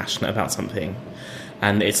very passionate about something,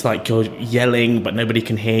 and it's like you're yelling but nobody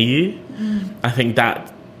can hear you. I think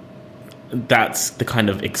that's the kind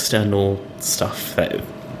of external stuff that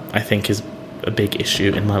I think is a big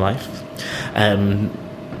issue in my life.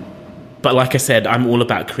 But like I said, I'm all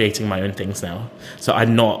about creating my own things now, so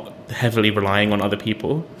I'm not heavily relying on other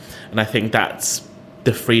people, and I think that's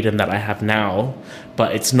the freedom that I have now,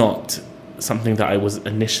 but it's not something that I was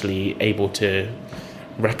initially able to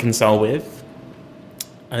reconcile with.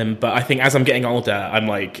 But I think as I'm getting older, I'm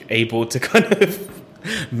like able to kind of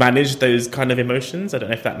manage those kind of emotions. I don't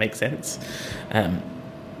know if that makes sense.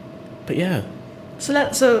 But yeah.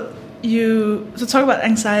 So talk about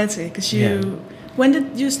anxiety, because when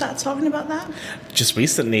did you start talking about that? Just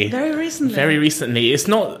recently. Very recently. Very recently. It's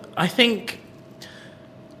not, I think...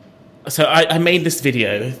 So I made this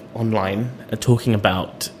video online talking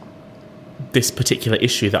about this particular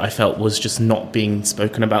issue that I felt was just not being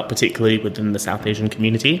spoken about, particularly within the South Asian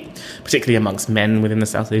community, particularly amongst men within the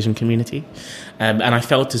South Asian community. And I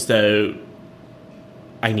felt as though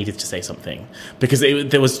I needed to say something, because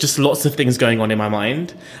there was just lots of things going on in my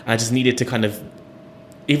mind. And I just needed to kind of,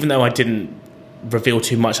 even though I didn't reveal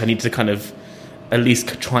too much, I needed to kind of at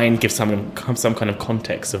least try and give some kind of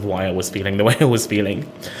context of why I was feeling the way I was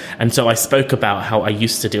feeling. And so I spoke about how I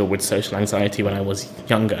used to deal with social anxiety when I was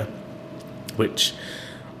younger, which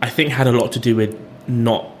I think had a lot to do with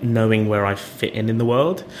not knowing where I fit in the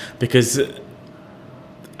world, because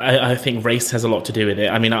I think race has a lot to do with it.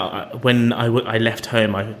 I mean, when I left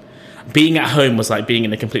home, being at home was like being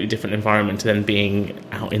in a completely different environment than being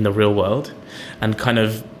out in the real world, and kind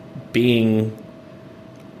of being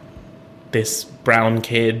this brown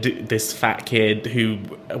kid, this fat kid who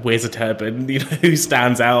wears a turban, who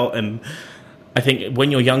stands out. And I think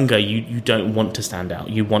when you're younger, you don't want to stand out.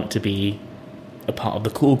 You want to be a part of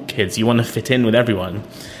the cool kids. You want to fit in with everyone.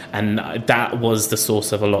 And that was the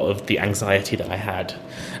source of a lot of the anxiety that I had.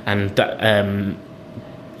 And that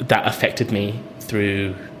affected me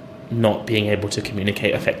through not being able to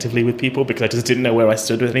communicate effectively with people, because I just didn't know where I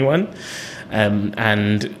stood with anyone.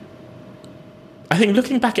 And I think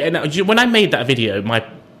looking back at it now, when I made that video, my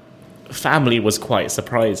family was quite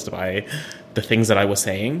surprised by the things that I was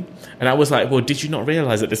saying. And I was like, well, did you not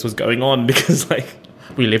realize that this was going on? Because, like,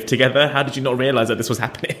 we lived together. How did you not realize that this was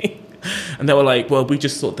happening? And they were like, well, we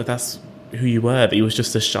just thought that that's who you were, that you was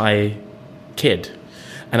just a shy kid.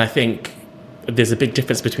 And I think there's a big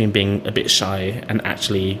difference between being a bit shy and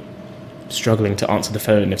actually struggling to answer the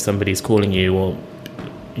phone if somebody's calling you, or,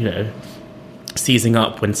 seizing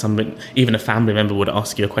up when even a family member would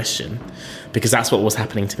ask you a question, because that's what was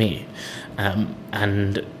happening to me.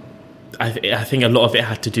 And I think a lot of it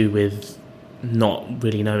had to do with not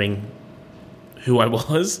really knowing who I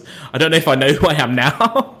was. I don't know if I know who I am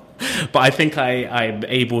now, but I think I'm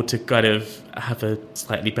able to kind of have a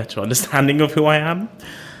slightly better understanding of who I am.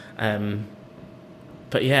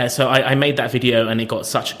 But yeah, so I made that video and it got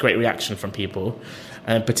such a great reaction from people.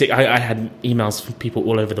 I had emails from people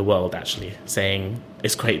all over the world, actually, saying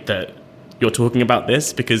it's great that you're talking about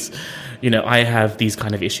this, because, I have these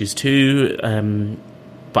kind of issues too,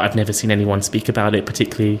 but I've never seen anyone speak about it,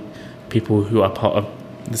 particularly people who are part of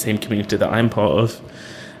the same community that I'm part of.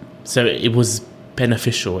 So it was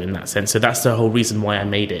beneficial in that sense. So that's the whole reason why I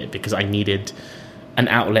made it, because I needed an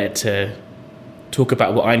outlet to talk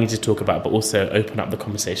about what I need to talk about, but also open up the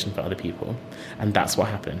conversation for other people. And that's what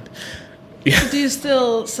happened. Yeah. Do you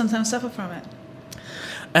still sometimes suffer from it?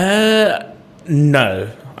 No,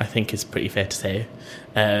 I think it's pretty fair to say.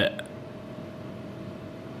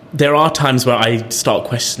 There are times where I start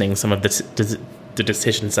questioning some of the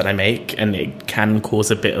decisions that I make, and it can cause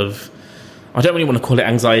a bit of, I don't really want to call it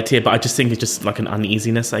anxiety, but I just think it's just like an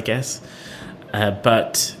uneasiness, I guess.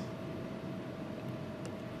 But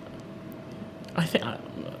I think...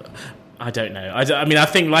 I don't know. I mean, I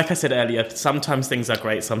think, like I said earlier, sometimes things are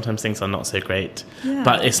great, sometimes things are not so great. Yeah.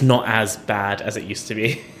 But it's not as bad as it used to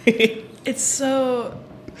be. It's so...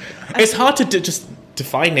 It's hard to just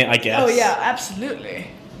define it, I guess. Oh, yeah, absolutely.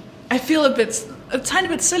 I feel a tiny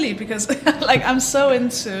bit silly, because like I'm so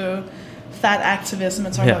into fat activism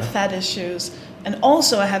and talking about fat issues, and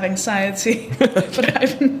also I have anxiety. But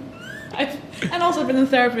I've also been in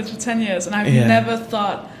therapy for 10 years, and I've never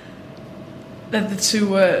thought that the two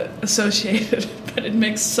were associated, but it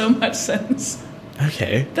makes so much sense.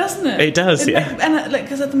 Okay. Doesn't it? It does, yeah. And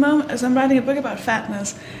because at the moment, as I'm writing a book about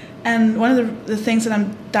fatness, and one of the things that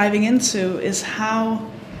I'm diving into is how,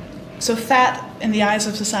 so fat in the eyes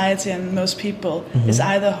of society and most people is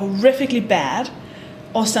either horrifically bad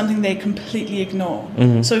or something they completely ignore.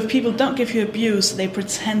 So if people don't give you abuse, they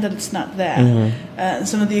pretend that it's not there.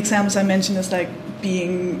 Some of the examples I mentioned is like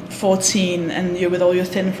being 14 and you're with all your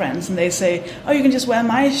thin friends and they say, oh, you can just wear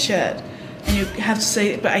my shirt. And you have to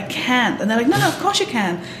say, but I can't. And they're like, no, of course you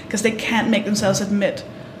can. Because they can't make themselves admit.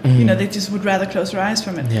 They just would rather close their eyes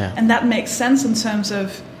from it. Yeah. And that makes sense in terms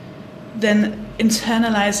of then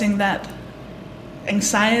internalizing that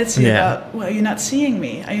anxiety about, well, are you not seeing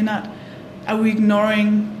me? Are we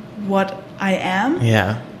ignoring what I am?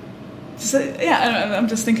 Yeah. So, I'm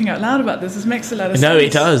just thinking out loud about this. This makes a lot of sense. No,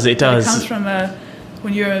 it does. It does. It comes from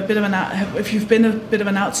when you're if you've been a bit of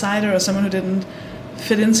an outsider or someone who didn't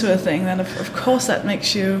fit into a thing, then of course that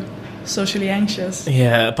makes you socially anxious.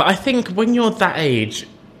 Yeah, but I think when you're that age,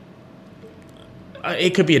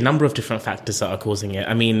 it could be a number of different factors that are causing it.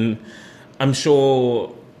 I mean, I'm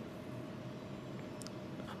sure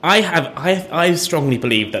I strongly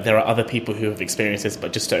believe that there are other people who have experienced this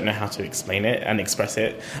but just don't know how to explain it and express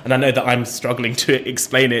it. And I know that I'm struggling to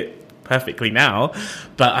explain it perfectly now,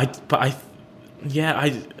 but I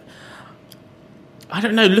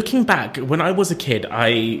don't know. Looking back, when I was a kid,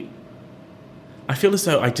 I feel as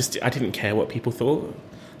though I didn't care what people thought.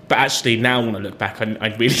 But actually, now when I look back,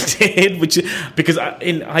 I really did, because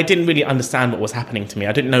I didn't really understand what was happening to me.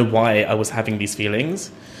 I didn't know why I was having these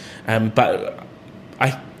feelings, but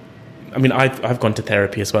I mean, I've gone to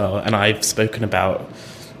therapy as well, and I've spoken about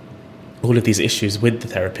all of these issues with the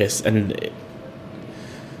therapist, and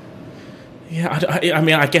I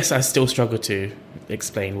mean, I guess I still struggle to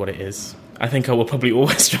explain what it is. I think I will probably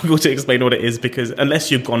always struggle to explain what it is, because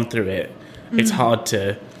unless you've gone through it, it's hard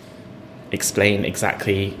to explain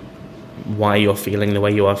exactly why you're feeling the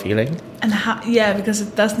way you are feeling. And because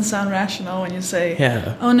it doesn't sound rational when you say,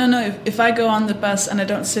 oh no, if I go on the bus and I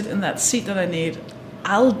don't sit in that seat that I need,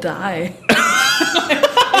 I'll die.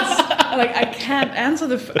 Like, I can't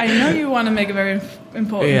answer I know you want to make a very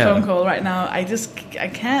important phone call right now. I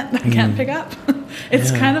can't pick up.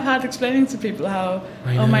 It's kind of hard explaining to people how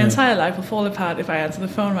my entire life will fall apart if I answer the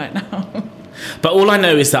phone right now. But all I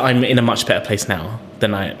know is that I'm in a much better place now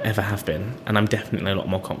than I ever have been, and I'm definitely a lot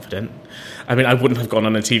more confident. I mean, I wouldn't have gone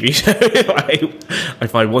on a TV show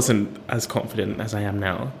if I wasn't as confident as I am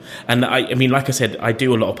now. And I mean, like I said, I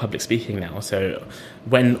do a lot of public speaking now, so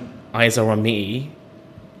when eyes are on me,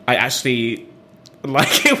 I actually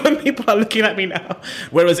like it when people are looking at me now.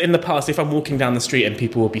 Whereas in the past, if I'm walking down the street and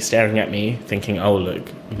people will be staring at me thinking, oh,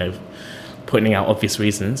 look, pointing out obvious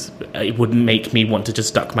reasons, it would make me want to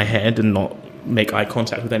just duck my head and not make eye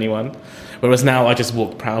contact with anyone. Whereas now I just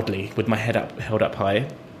walk proudly with my head held up high,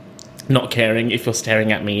 not caring if you're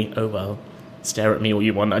staring at me. Oh, well, stare at me all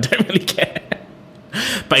you want. I don't really care.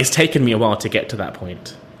 But it's taken me a while to get to that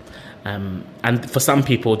point. And for some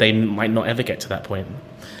people, they might not ever get to that point.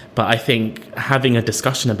 But I think having a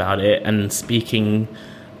discussion about it and speaking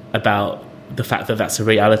about the fact that that's a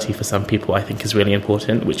reality for some people, I think is really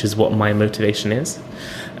important, which is what my motivation is,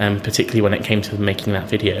 particularly when it came to making that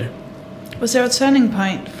video. Was there a turning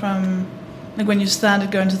point from, like, when you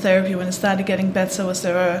started going to therapy, when it started getting better? Was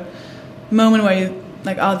there a moment where you,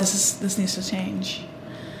 like, oh, this needs to change?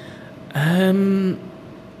 I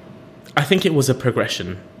think it was a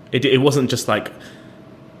progression. It wasn't just like,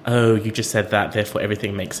 oh, you just said that, therefore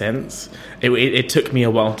everything makes sense. It took me a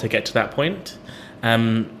while to get to that point.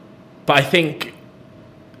 But I think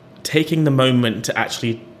taking the moment to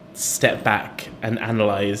actually step back and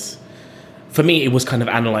analyse, for me, it was kind of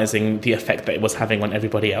analysing the effect that it was having on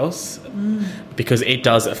everybody else, because it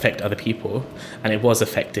does affect other people, and it was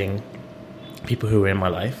affecting people who were in my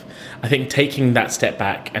life. I think taking that step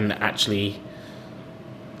back and actually,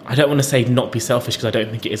 I don't want to say not be selfish, because I don't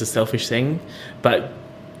think it is a selfish thing, but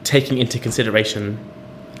taking into consideration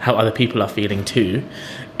how other people are feeling too,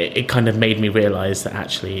 it kind of made me realise that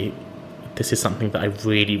actually this is something that I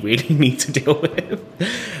really, really need to deal with.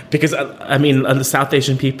 Because, I mean, the South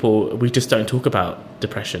Asian people, we just don't talk about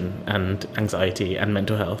depression and anxiety and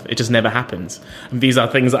mental health. It just never happens. And these are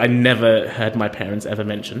things that I never heard my parents ever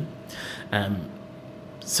mention.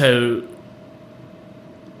 So,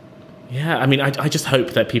 yeah, I mean, I just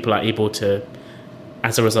hope that people are able to,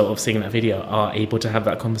 as a result of seeing that video, are able to have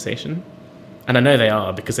that conversation. And I know they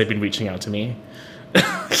are, because they've been reaching out to me.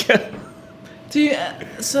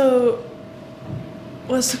 So,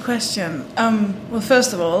 what's the question? Well,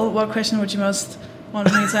 first of all, what question would you most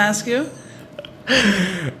want me to ask you?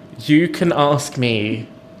 You can ask me.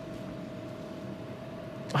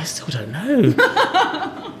 I still don't know.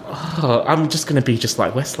 I'm just going to be just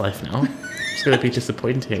like Westlife now. It's going to be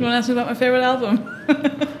disappointing. Do you want to ask me about my favourite album?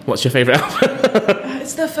 What's your favourite album?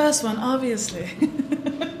 It's the first one, obviously. Do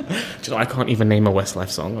you know, I can't even name a Westlife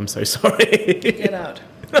song. I'm so sorry. Get out.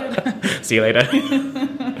 See you later.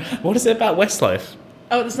 What is it about Westlife?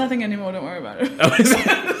 Oh, there's nothing anymore. Don't worry about it. Oh, is it?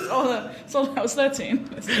 it's all I was 13.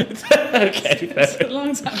 Okay, it's a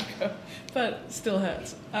long time ago, but still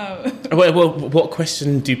hurts. Well, what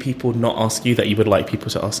question do people not ask you that you would like people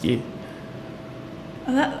to ask you?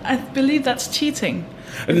 I believe that's cheating.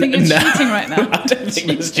 I think you're cheating right now. I don't think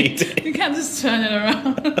that's cheating. You can't just turn it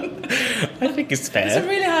around. I think it's fair. It's a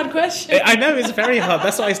really hard question. I know, it's very hard.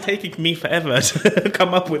 That's why it's taking me forever to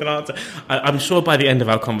come up with an answer. I'm sure by the end of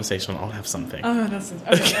our conversation I'll have something. Oh, that's it.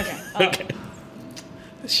 Okay. Okay.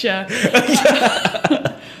 Sure.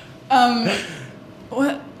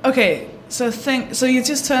 Okay, So you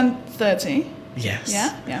just turned 30. Yes.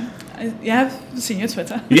 Yeah. You have seen your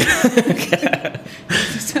Twitter. Yeah.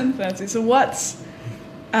 Just turned 30. So what's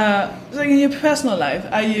so in your personal life?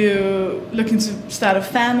 Are you looking to start a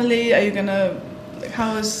family? Are you gonna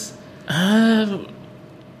how is?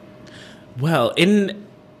 Well, in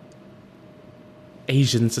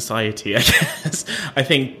Asian society, I guess I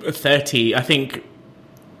think 30. I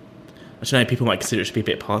don't know, people might consider it should be a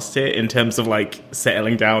bit past it in terms of like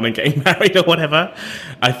settling down and getting married or whatever.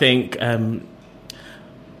 I think when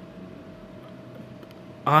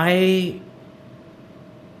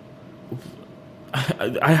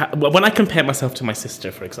I compare myself to my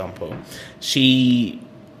sister, for example, she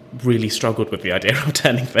really struggled with the idea of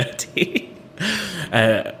turning 30.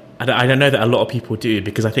 And I know that a lot of people do,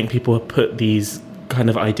 because I think people put these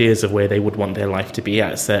kind of ideas of where they would want their life to be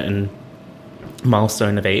at a certain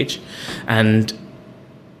milestone of age, and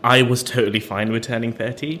I was totally fine with turning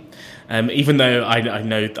 30, even though I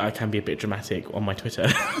know that I can be a bit dramatic on my Twitter,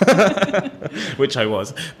 which I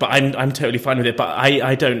was, but I'm totally fine with it. But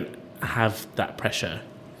I don't have that pressure.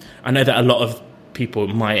 I know that a lot of people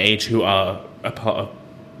my age who are a part of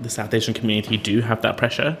the South Asian community do have that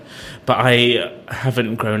pressure, but I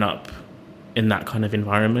haven't grown up in that kind of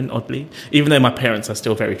environment, oddly. Even though my parents are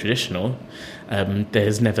still very traditional,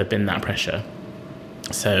 there's never been that pressure.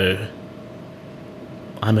 So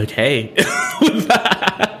I'm okay with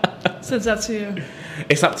that. So it's up to you.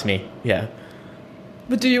 It's up to me, yeah.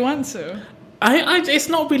 But do you want to? It's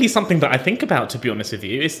not really something that I think about, to be honest with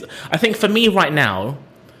you. I think for me right now,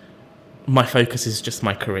 my focus is just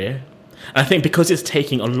my career. And I think because it's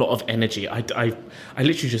taking a lot of energy, I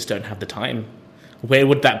literally just don't have the time. Where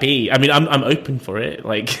would that be? I mean, I'm open for it.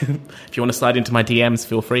 Like, if you want to slide into my DMs,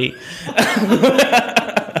 feel free.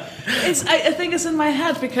 I think it's in my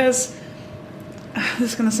head because this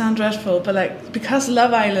is going to sound dreadful, but like because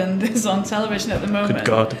Love Island is on television at the moment, Good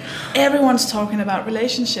God. Everyone's talking about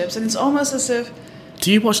relationships, and it's almost as if.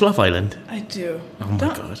 Do you watch Love Island? I do. Oh my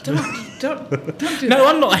God. Don't do No, that.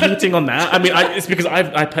 I'm not hating on that. I mean, it's because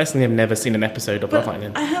I personally have never seen an episode of Love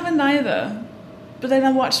Island. I haven't either. But then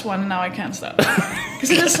I watched one and now I can't stop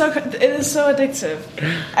because it is so addictive,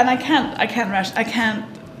 and I can't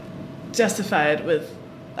justify it with.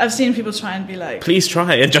 I've seen people try and be like, please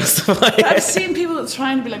try and justify it. I've seen people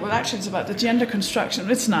trying to be like, well, actually, it's about the gender construction.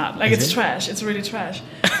 It's not. Like, it's trash. It's really trash.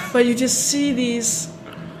 But you just see these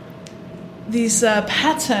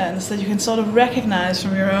patterns that you can sort of recognize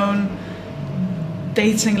from your own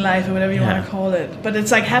dating life or whatever you want to call it. But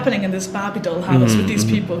it's like happening in this Barbie doll house with these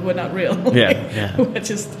people who are not real. Who are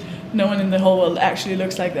just, no one in the whole world actually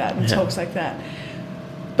looks like that and talks like that.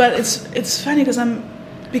 But it's funny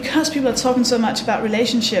because people are talking so much about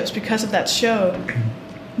relationships because of that show,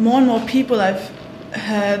 more and more people I've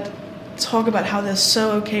heard talk about how they're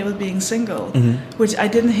so okay with being single, which I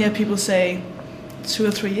didn't hear people say 2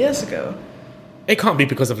 or 3 years ago. It can't be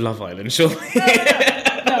because of Love Island, surely.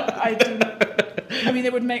 No, I do not. I mean,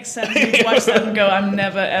 it would make sense. You'd watch that and go, I'm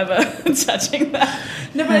never, ever touching that.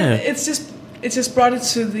 No, but it's just brought it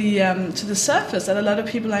to the surface that a lot of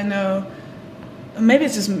people I know, maybe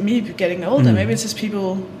it's just me getting older, maybe it's just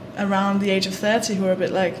people around the age of 30 who are a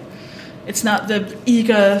bit like, it's not the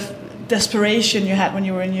eager desperation you had when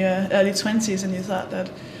you were in your early 20s and you thought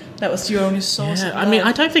that was your only source of love. I mean,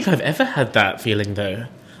 I don't think I've ever had that feeling, though.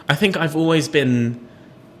 I think I've always been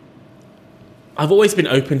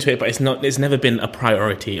open to it, but it's never been a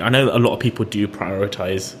priority. I know that a lot of people do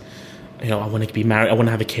prioritize, I want to be married, I want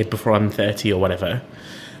to have a kid before I'm 30 or whatever.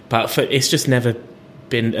 But it's just never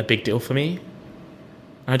been a big deal for me.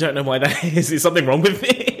 I don't know why that is. Is something wrong with me?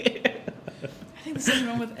 I think there's something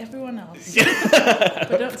wrong with everyone else.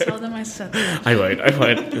 But don't tell them I said that. I won't.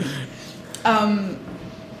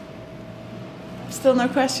 Still no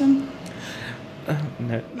question?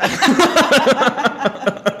 No.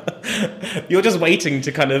 You're just waiting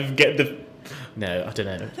to kind of get the... No, I don't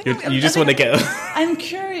know. You just want to get... I'm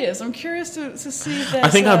curious. I'm curious to see if there's... I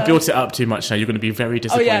think I've built it up too much now. You're going to be very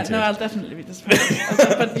disappointed. Oh, yeah. No, I'll definitely be disappointed.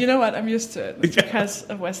 But you know what? I'm used to it. It's because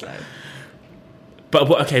of Westlife.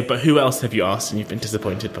 But who else have you asked and you've been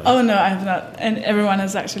disappointed by? Oh, no, I have not. And everyone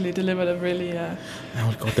has actually delivered a really...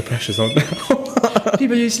 Oh, God, the pressure's on now.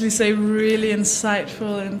 People usually say really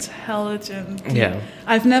insightful, intelligent. Yeah.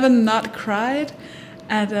 I've never not cried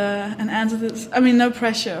at an answer to this. I mean, no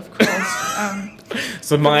pressure, of course.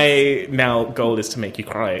 So my now goal is to make you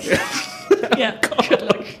cry. Yeah, good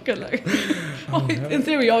luck. In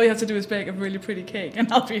theory, all you have to do is bake a really pretty cake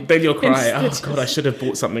and I'll be... Then you'll cry. Oh, God, I should have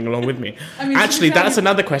bought something along with me. I mean, actually, that's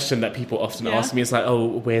another question that people often ask me. Is like, oh,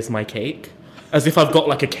 where's my cake? As if I've got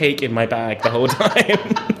like a cake in my bag the whole time.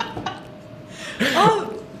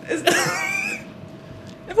 Oh...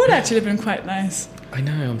 would actually have been quite nice. I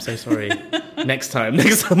know, I'm so sorry. Next time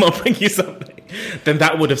I'll bring you something. Then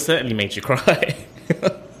that would have certainly made you cry.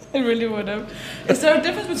 It really would have. Is there a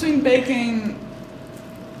difference between baking,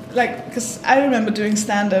 like, because I remember doing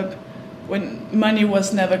stand-up when money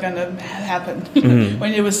was never going to happen.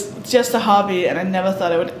 When it was just a hobby and I never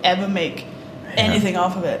thought I would ever make anything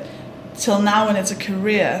off of it. Till now when it's a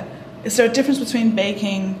career. Is there a difference between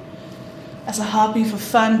baking as a hobby for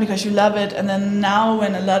fun because you love it, and then now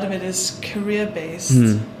when a lot of it is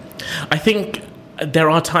career-based? I think there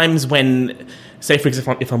are times when, say for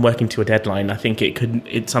example, if I'm working to a deadline, I think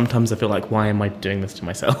sometimes I feel like, why am I doing this to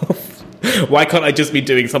myself? Why can't I just be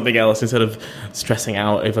doing something else instead of stressing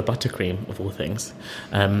out over buttercream, of all things?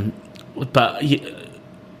 But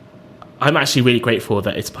I'm actually really grateful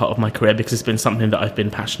that it's part of my career, because it's been something that I've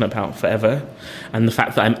been passionate about forever. And the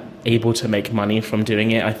fact that I'm able to make money from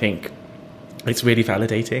doing it, I think it's really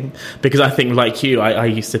validating. Because I think, like you, I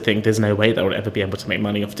used to think there's no way that I would ever be able to make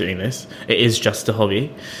money off doing this. It is just a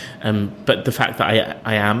hobby. But the fact that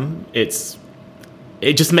I am, it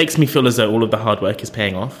just makes me feel as though all of the hard work is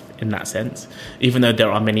paying off in that sense, even though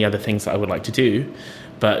there are many other things that I would like to do.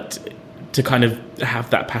 But to kind of have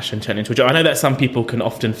that passion turn into a job. I know that some people can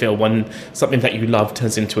often feel when something that you love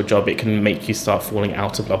turns into a job, it can make you start falling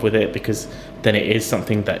out of love with it, because then it is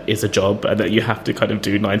something that is a job and that you have to kind of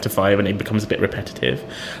do 9 to 5 and it becomes a bit repetitive.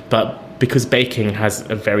 But because baking has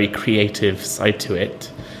a very creative side to it,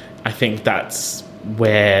 I think that's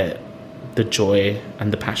where the joy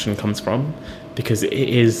and the passion comes from, because it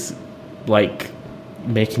is like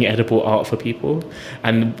making edible art for people.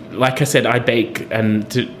 And like I said, I bake, and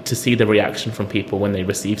to see the reaction from people when they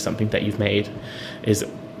receive something that you've made,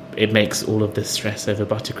 it makes all of this stress over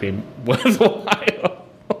buttercream worthwhile.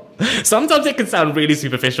 Sometimes it can sound really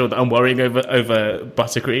superficial that I'm worrying over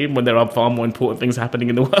buttercream when there are far more important things happening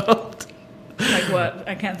in the world. Like what?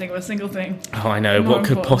 I can't think of a single thing. Oh, I know. What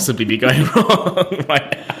could possibly be going wrong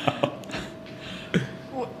right now?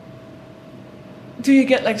 Do you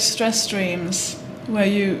get like stress dreams where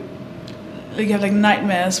you have like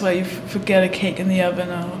nightmares where you forget a cake in the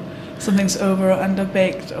oven, or something's over or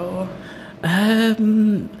underbaked, or?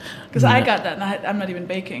 Because I got that, and I'm not even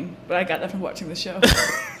baking, but I got that from watching the show.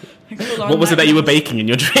 What was it that you were baking in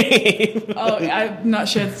your dream? Oh, I'm not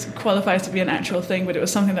sure it qualifies to be an actual thing, but it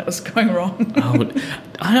was something that was going wrong.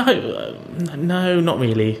 No, not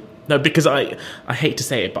really. No, because I hate to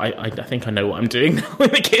say it, but I think I know what I'm doing now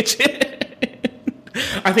in the kitchen.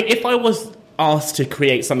 I think if I was asked to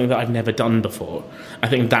create something that I've never done before, I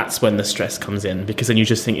think that's when the stress comes in, because then you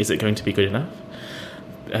just think, is it going to be good enough?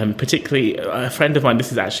 Particularly, a friend of mine,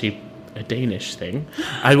 this is actually a Danish thing,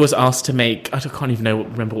 I was asked to make, I can't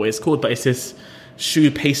even remember what it's called, but it's this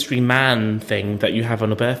choux pastry man thing that you have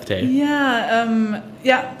on a birthday. Yeah,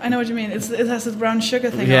 I know what you mean. It has this brown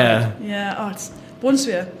sugar thing on it. Yeah, oh, it's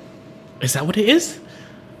brunsviger. Is that what it is?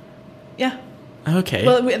 Yeah. Okay.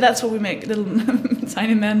 Well, that's what we make, little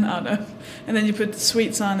tiny men out of. And then you put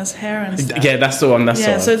sweets on his hair and stuff. Yeah, that's the one.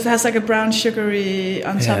 So it has like a brown sugary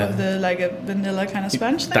on top of the, like a vanilla kind of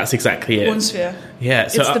sponge thing. That's exactly it. Brunsviger. Yeah.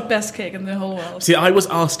 So it's the best cake in the whole world. See, I was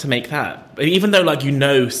asked to make that. Even though, like, you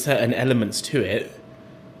know certain elements to it,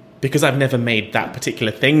 because I've never made that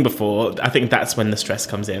particular thing before, I think that's when the stress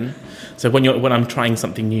comes in. So when I'm trying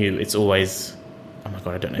something new, it's always, oh my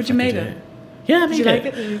God, I don't know if I can do it. Yeah, I made it. Did you like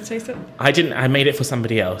it? Did you taste it? I didn't. I made it for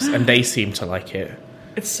somebody else, and they seemed to like it.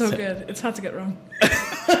 It's so good. It's hard to get wrong.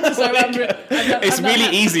 It's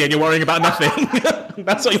really easy, and you're worrying about nothing.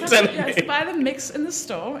 That's what you're telling me. Just buy the mix in the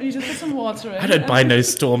store, and you just put some water in. I don't buy no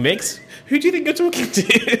store mix. Who do you think you're talking to?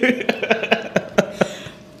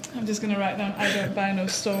 I'm just going to write down, I don't buy no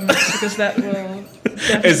store mix, because that will...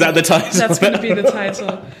 Is that the title? That's going to be the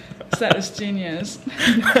title. That is genius.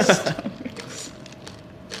 No store mix.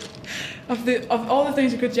 Of all the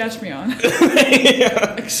things you could judge me on.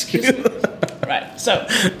 Yeah. Excuse me. Right, so,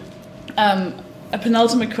 a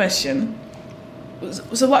penultimate question.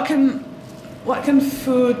 So what can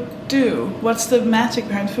food do? What's the magic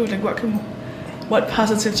behind food? Like what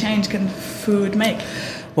positive change can food make?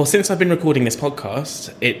 Well, since I've been recording this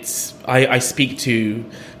podcast, I speak to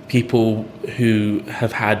people who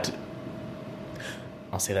have had...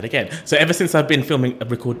 I'll say that again. So ever since I've been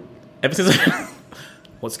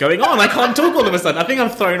what's going on? I can't talk all of a sudden. I think I'm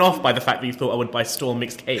thrown off by the fact that you thought I would buy store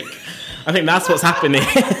mixed cake. I think that's what's happening.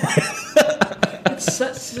 It's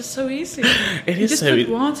just so easy. It is so easy. You just put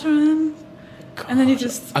water in, God, and then you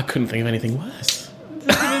just... I couldn't think of anything worse.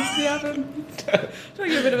 Just put it into the oven. I feel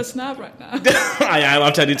like you're a bit of a snob right now. I am.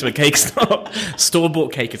 I've turned into a cake snob.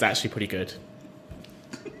 Store-bought cake is actually pretty good.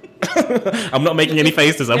 I'm not making any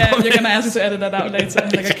faces. You're gonna ask us to edit that out later.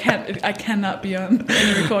 Like I cannot be on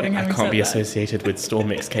any recording. I can't be associated with store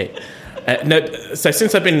mix cake. No, so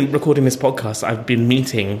since I've been recording this podcast, I've been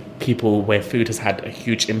meeting people where food has had a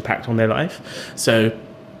huge impact on their life. So,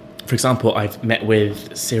 for example, I've met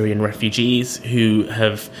with Syrian refugees who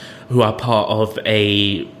are part of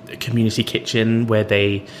a community kitchen where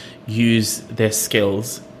they use their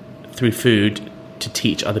skills through food to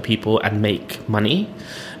teach other people and make money.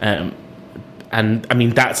 And I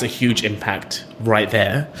mean, that's a huge impact right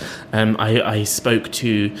there. I spoke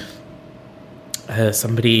to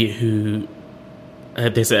somebody who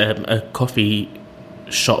there's a coffee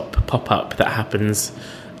shop pop-up that happens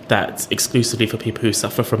that's exclusively for people who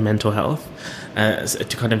suffer from mental health,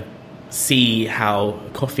 to kind of see how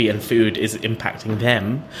coffee and food is impacting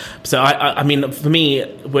them. So I mean, for me,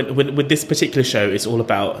 with this particular show, it's all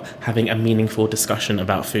about having a meaningful discussion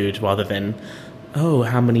about food rather than, oh,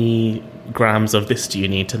 how many grams of this do you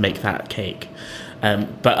need to make that cake?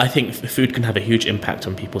 But I think food can have a huge impact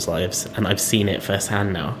on people's lives, and I've seen it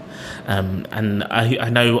firsthand now. And I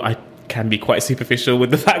know I can be quite superficial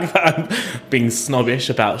with the fact that I'm being snobbish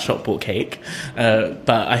about shop-bought cake.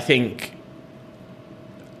 But I think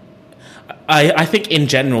in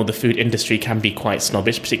general the food industry can be quite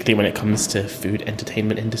snobbish, particularly when it comes to food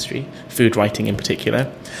entertainment industry, food writing in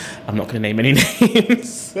particular. I'm not going to name any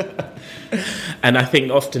names. And I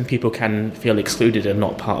think often people can feel excluded and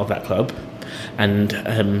not part of that club.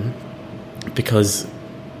 And because,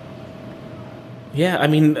 yeah, I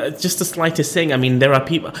mean, just the slightest thing. I mean, there are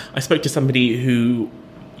people... I spoke to somebody who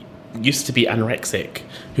used to be anorexic,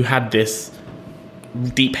 who had this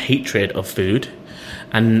deep hatred of food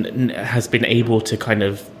and has been able to kind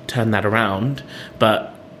of turn that around.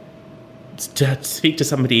 But to speak to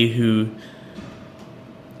somebody who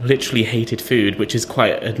literally hated food, which is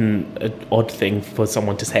quite an odd thing for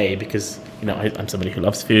someone to say, because, you know, I'm somebody who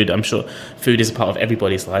loves food. I'm sure food is a part of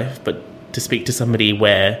everybody's life, but to speak to somebody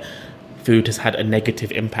where food has had a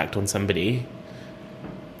negative impact on somebody,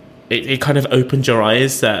 it kind of opened your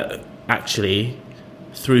eyes that actually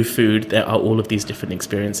through food there are all of these different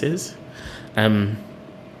experiences. And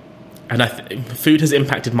food has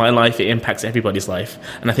impacted my life. It impacts everybody's life,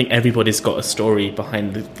 and I think everybody's got a story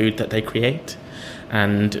behind the food that they create,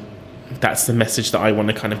 and that's the message that I want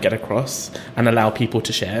to kind of get across and allow people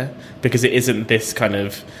to share, because it isn't this kind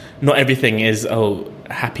of, not everything is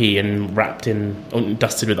happy and wrapped in, or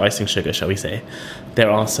dusted with icing sugar, shall we say. There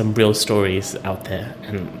are some real stories out there,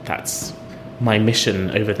 and that's my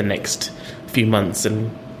mission over the next few months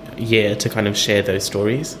and year, to kind of share those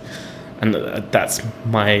stories, and that's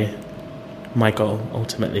my goal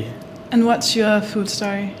ultimately. And what's your food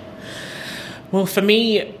story? Well, for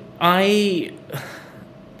me, I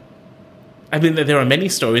mean, there are many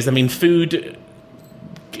stories. I mean, food,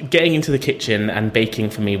 getting into the kitchen and baking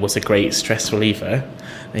for me was a great stress reliever.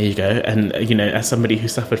 There you go. And, you know, as somebody who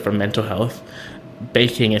suffered from mental health,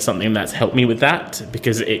 baking is something that's helped me with that,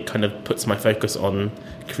 because it kind of puts my focus on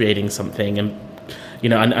creating something. And, you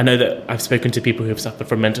know, I know that I've spoken to people who have suffered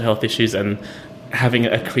from mental health issues, and having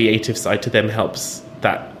a creative side to them helps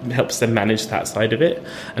them manage that side of it.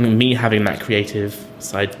 And me having that creative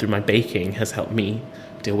side through my baking has helped me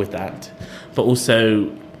deal with that. But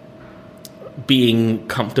also being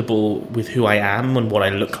comfortable with who I am and what I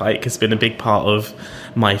look like has been a big part of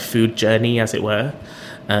my food journey, as it were.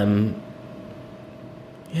 Yeah,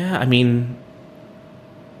 I mean,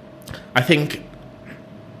 I think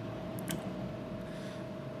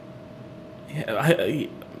I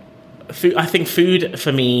think food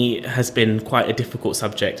for me has been quite a difficult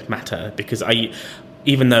subject matter, because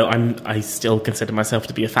even though I still consider myself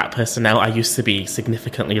to be a fat person now, I used to be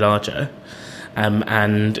significantly larger,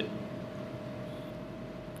 and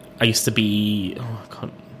I used to be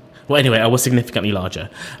I was significantly larger,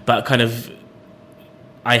 but kind of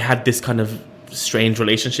I had this kind of strange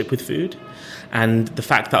relationship with food, and the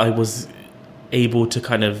fact that I was able to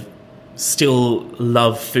kind of still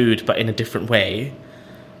love food but in a different way,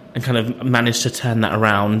 and kind of manage to turn that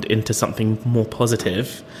around into something more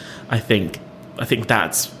positive, I think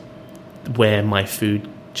that's where my food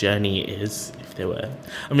journey is, if there were.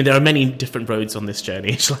 I mean, there are many different roads on this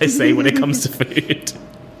journey, shall I say, when it comes to food.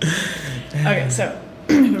 Okay, so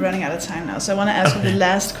we're running out of time now, so I want to ask you the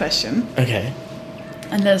last question. Okay.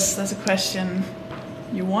 Unless there's a question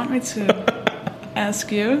you want me to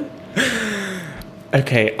ask you.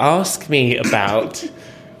 Okay, ask me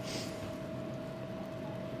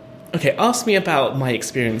about my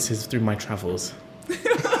experiences through my travels.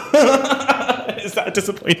 Is that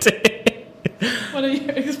disappointing? What are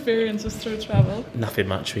your experiences through travel? Nothing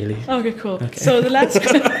much, really. Okay, cool. Okay. So the last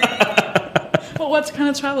But what kind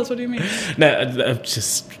of travels? What do you mean? No,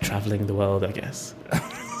 just traveling the world, I guess.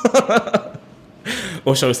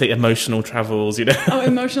 Or shall we say emotional travels, you know? Oh,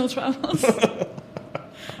 emotional travels.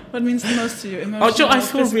 What means the most to you? Emotional, Joe, I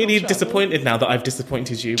feel really travel? disappointed now that I've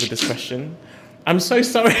disappointed you with this question. I'm so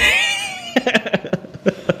sorry.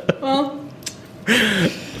 Well, you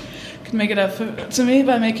can make it up to me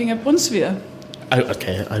by making a brunsviger. Oh,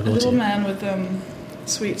 okay, I A will little do. man with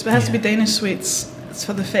sweets, but it has to be Danish sweets. It's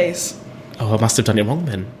for the face. Oh, I must have done it wrong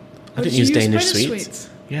then. I didn't you use use Danish British sweets.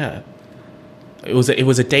 Yeah. It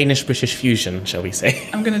was a Danish-British fusion, shall we say.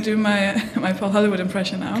 I'm going to do my Paul Hollywood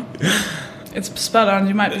impression now. It's spot on.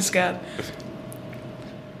 You might be scared.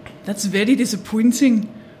 That's very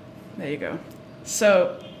disappointing. There you go.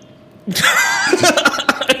 So...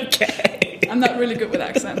 Okay. I'm not really good with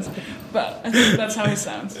accents, but I think that's how he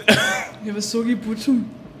sounds. You have a soggy buttum.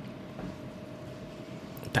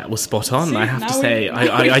 That was spot on, See, I have to now say. we've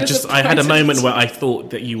I had a disappointed moment each where I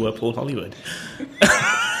thought that you were Paul Hollywood.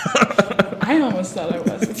 I almost thought I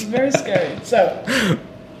was. It's very scary. So,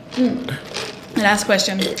 the last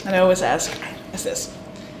question that I always ask is this.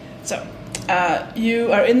 So,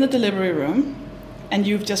 you are in the delivery room, and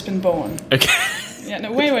you've just been born. Okay. Yeah,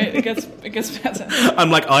 no, wait, it gets better. I'm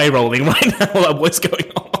like eye rolling right now. What's going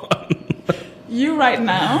on? You right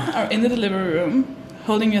now are in the delivery room,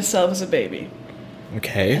 holding yourself as a baby.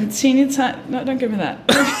 Okay. And teeny tiny... No, don't give me that.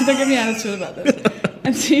 Don't give me attitude about this.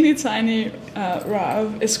 And teeny tiny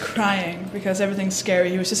Rav is crying because everything's scary.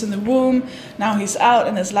 He was just in the womb, now he's out,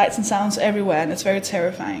 and there's lights and sounds everywhere, and it's very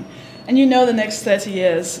terrifying. And you know the next 30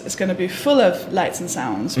 years is going to be full of lights and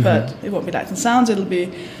sounds, but it won't be lights and sounds, it'll be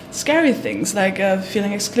scary things like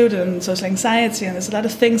feeling excluded and social anxiety, and there's a lot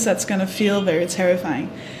of things that's going to feel very terrifying.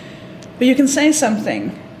 But you can say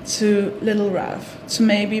something to little Rav to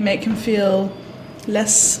maybe make him feel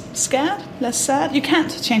less scared, less sad. You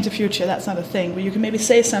can't change the future, that's not a thing, but you can maybe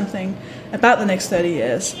say something about the next 30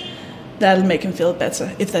 years that'll make him feel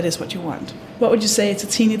better, if that is what you want. What would you say to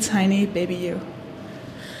teeny tiny baby you?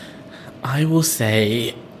 I will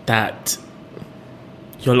say that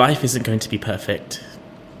your life isn't going to be perfect.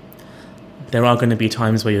 There are going to be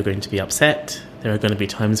times where you're going to be upset. There are going to be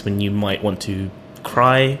times when you might want to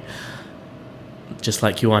cry, just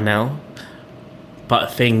like you are now.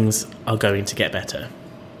 But things are going to get better.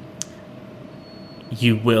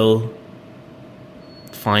 You will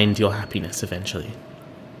find your happiness eventually.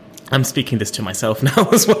 I'm speaking this to myself now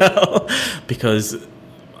as well, because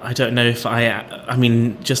I don't know if I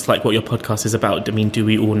mean, just like what your podcast is about, I mean, do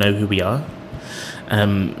we all know who we are?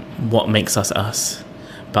 What makes us us?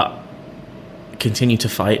 But continue to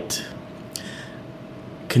fight.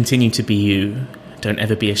 Continue to be you. Don't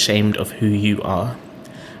ever be ashamed of who you are.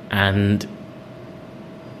 And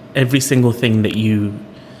every single thing that you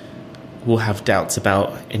will have doubts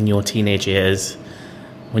about in your teenage years,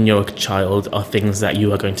 when you're a child, are things that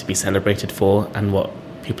you are going to be celebrated for and what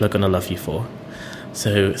people are going to love you for.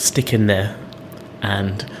 So stick in there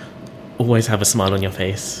and always have a smile on your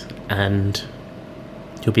face, and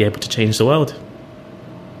you'll be able to change the world.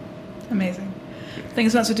 Amazing.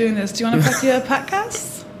 Thanks so much for doing this. Do you want to plug your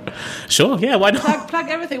podcast? Sure, yeah, why not? Plug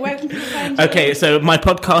everything. Where can people find you? Okay, so my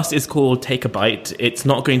podcast is called Take a Bite. It's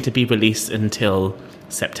not going to be released until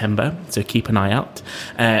September, so keep an eye out.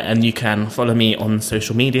 And you can follow me on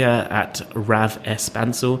social media at Rav S.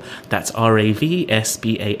 Bansal. That's RAVSBANSAL.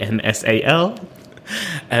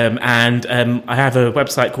 And I have a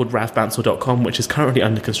website called ravbansal.com, which is currently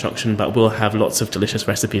under construction, but we'll have lots of delicious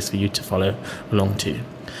recipes for you to follow along to.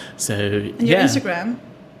 So, And your Instagram?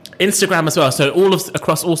 Instagram as well. So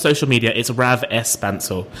across all social media, it's Rav S.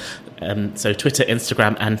 Bansal. So Twitter,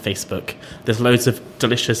 Instagram, and Facebook. There's loads of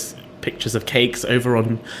delicious pictures of cakes over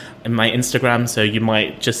in my Instagram, so you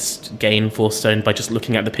might just gain 4 stone by just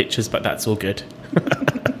looking at the pictures, but that's all good.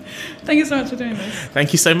 Thank you so much for doing this.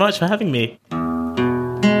 Thank you so much for having me.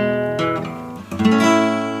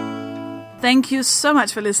 Thank you so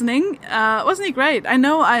much for listening. Wasn't he great? I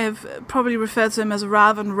know I have probably referred to him as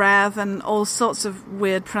Rav and all sorts of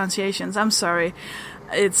weird pronunciations. I'm sorry.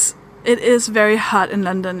 It is very hot in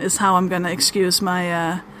London, is how I'm going to excuse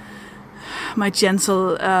my my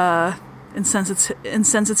gentle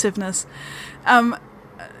insensitiveness.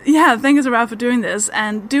 Yeah, thank you to Rav for doing this,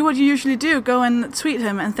 and do what you usually do. Go and tweet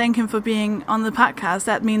him and thank him for being on the podcast.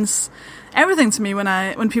 That means everything to me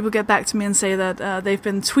when people get back to me and say that they've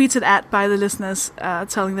been tweeted at by the listeners,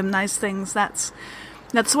 telling them nice things. That's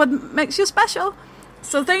what makes you special.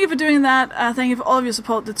 So thank you for doing that. Thank you for all of your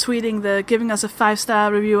support, the tweeting, the giving us a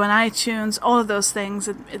 5-star review on iTunes, all of those things.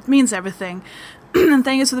 It means everything. And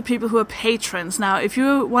thank you to the people who are patrons. Now, if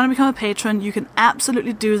you want to become a patron, you can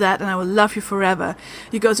absolutely do that, and I will love you forever.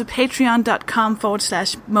 You go to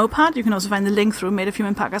patreon.com/Mopod. You can also find the link through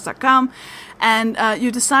madeofhumanpodcast.com, and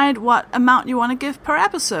you decide what amount you want to give per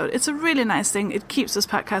episode. It's a really nice thing. It keeps this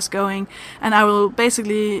podcast going, and I will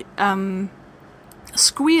basically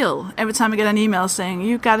squeal every time I get an email saying,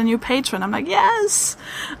 you got a new patron. I'm like, yes!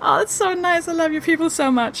 Oh, it's so nice. I love you people so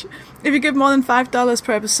much. If you give more than $5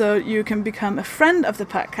 per episode, you can become a friend of the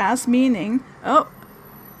podcast, meaning... Oh,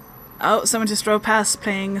 someone just drove past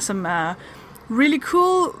playing some really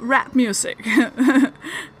cool rap music.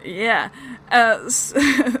 Yeah.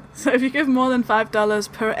 So if you give more than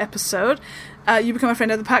 $5 per episode, you become a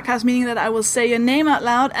friend of the podcast, meaning that I will say your name out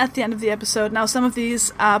loud at the end of the episode. Now, some of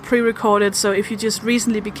these are pre-recorded, so if you just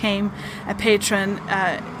recently became a patron,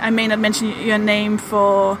 I may not mention your name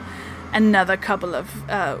for another couple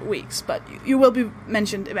of weeks, but you will be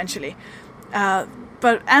mentioned eventually.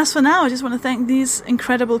 But as for now, I just want to thank these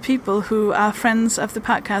incredible people who are friends of the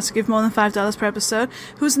podcast, who give more than $5 per episode,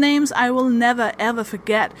 whose names I will never, ever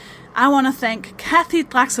forget. I want to thank Kathy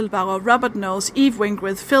Draxelbauer, Robert Knowles, Eve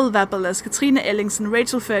Wingworth, Phil Vabeles, Katrina Ellingson,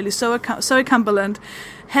 Rachel Furley, Zoe Cumberland,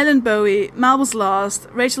 Helen Bowie, Marbles Lost,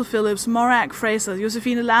 Rachel Phillips, Morak Fraser,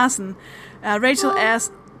 Josefine Larsen, Rachel S.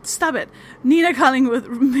 Stop it. Nina Collingwood,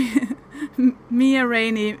 Mia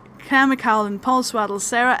Rainey, Claire McCowlin, Paul Swaddle,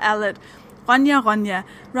 Sarah Allett, Ronja,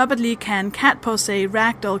 Robert Lee Can, Kat Posey,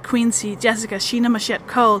 Ragdoll, Quincy, Jessica, Sheena Machette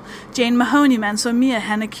Cole, Jane Mahoney, Manso Mia,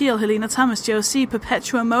 Hannah Keel, Helena Thomas, Joe C,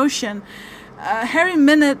 Perpetua Motion, Harry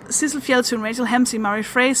Minute, Cecil Fjeltun, Rachel Hempsey, Murray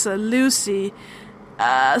Fraser, Lucy,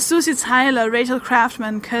 Susie Tyler, Rachel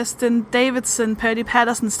Craftman, Kirsten Davidson, Purdy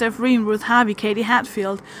Patterson, Steph Ream, Ruth Harvey, Katie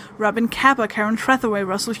Hatfield, Robin Capper, Karen Trethaway,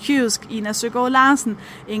 Russell Hughes, Ina Søgaard Larsen,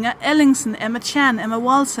 Inger Ellingsen, Emma Chan, Emma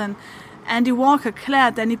Walton, Andy Walker,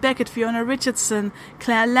 Claire, Danny Beckett, Fiona Richardson,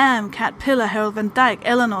 Claire Lamb, Kat Piller, Harold Van Dyke,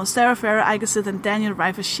 Eleanor, Sarah Ferrer Igesith, and Daniel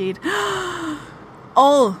Reifersheed.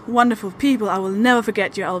 All wonderful people. I will never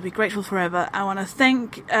forget you. I will be grateful forever. I want to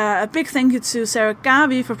thank a big thank you to Sarah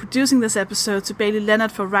Garvey for producing this episode, to Bailey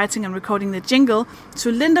Leonard for writing and recording the jingle,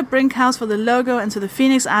 to Linda Brinkhouse for the logo, and to the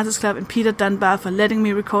Phoenix Artists Club and Peter Dunbar for letting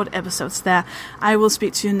me record episodes there. I will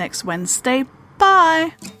speak to you next Wednesday.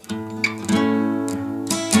 Bye!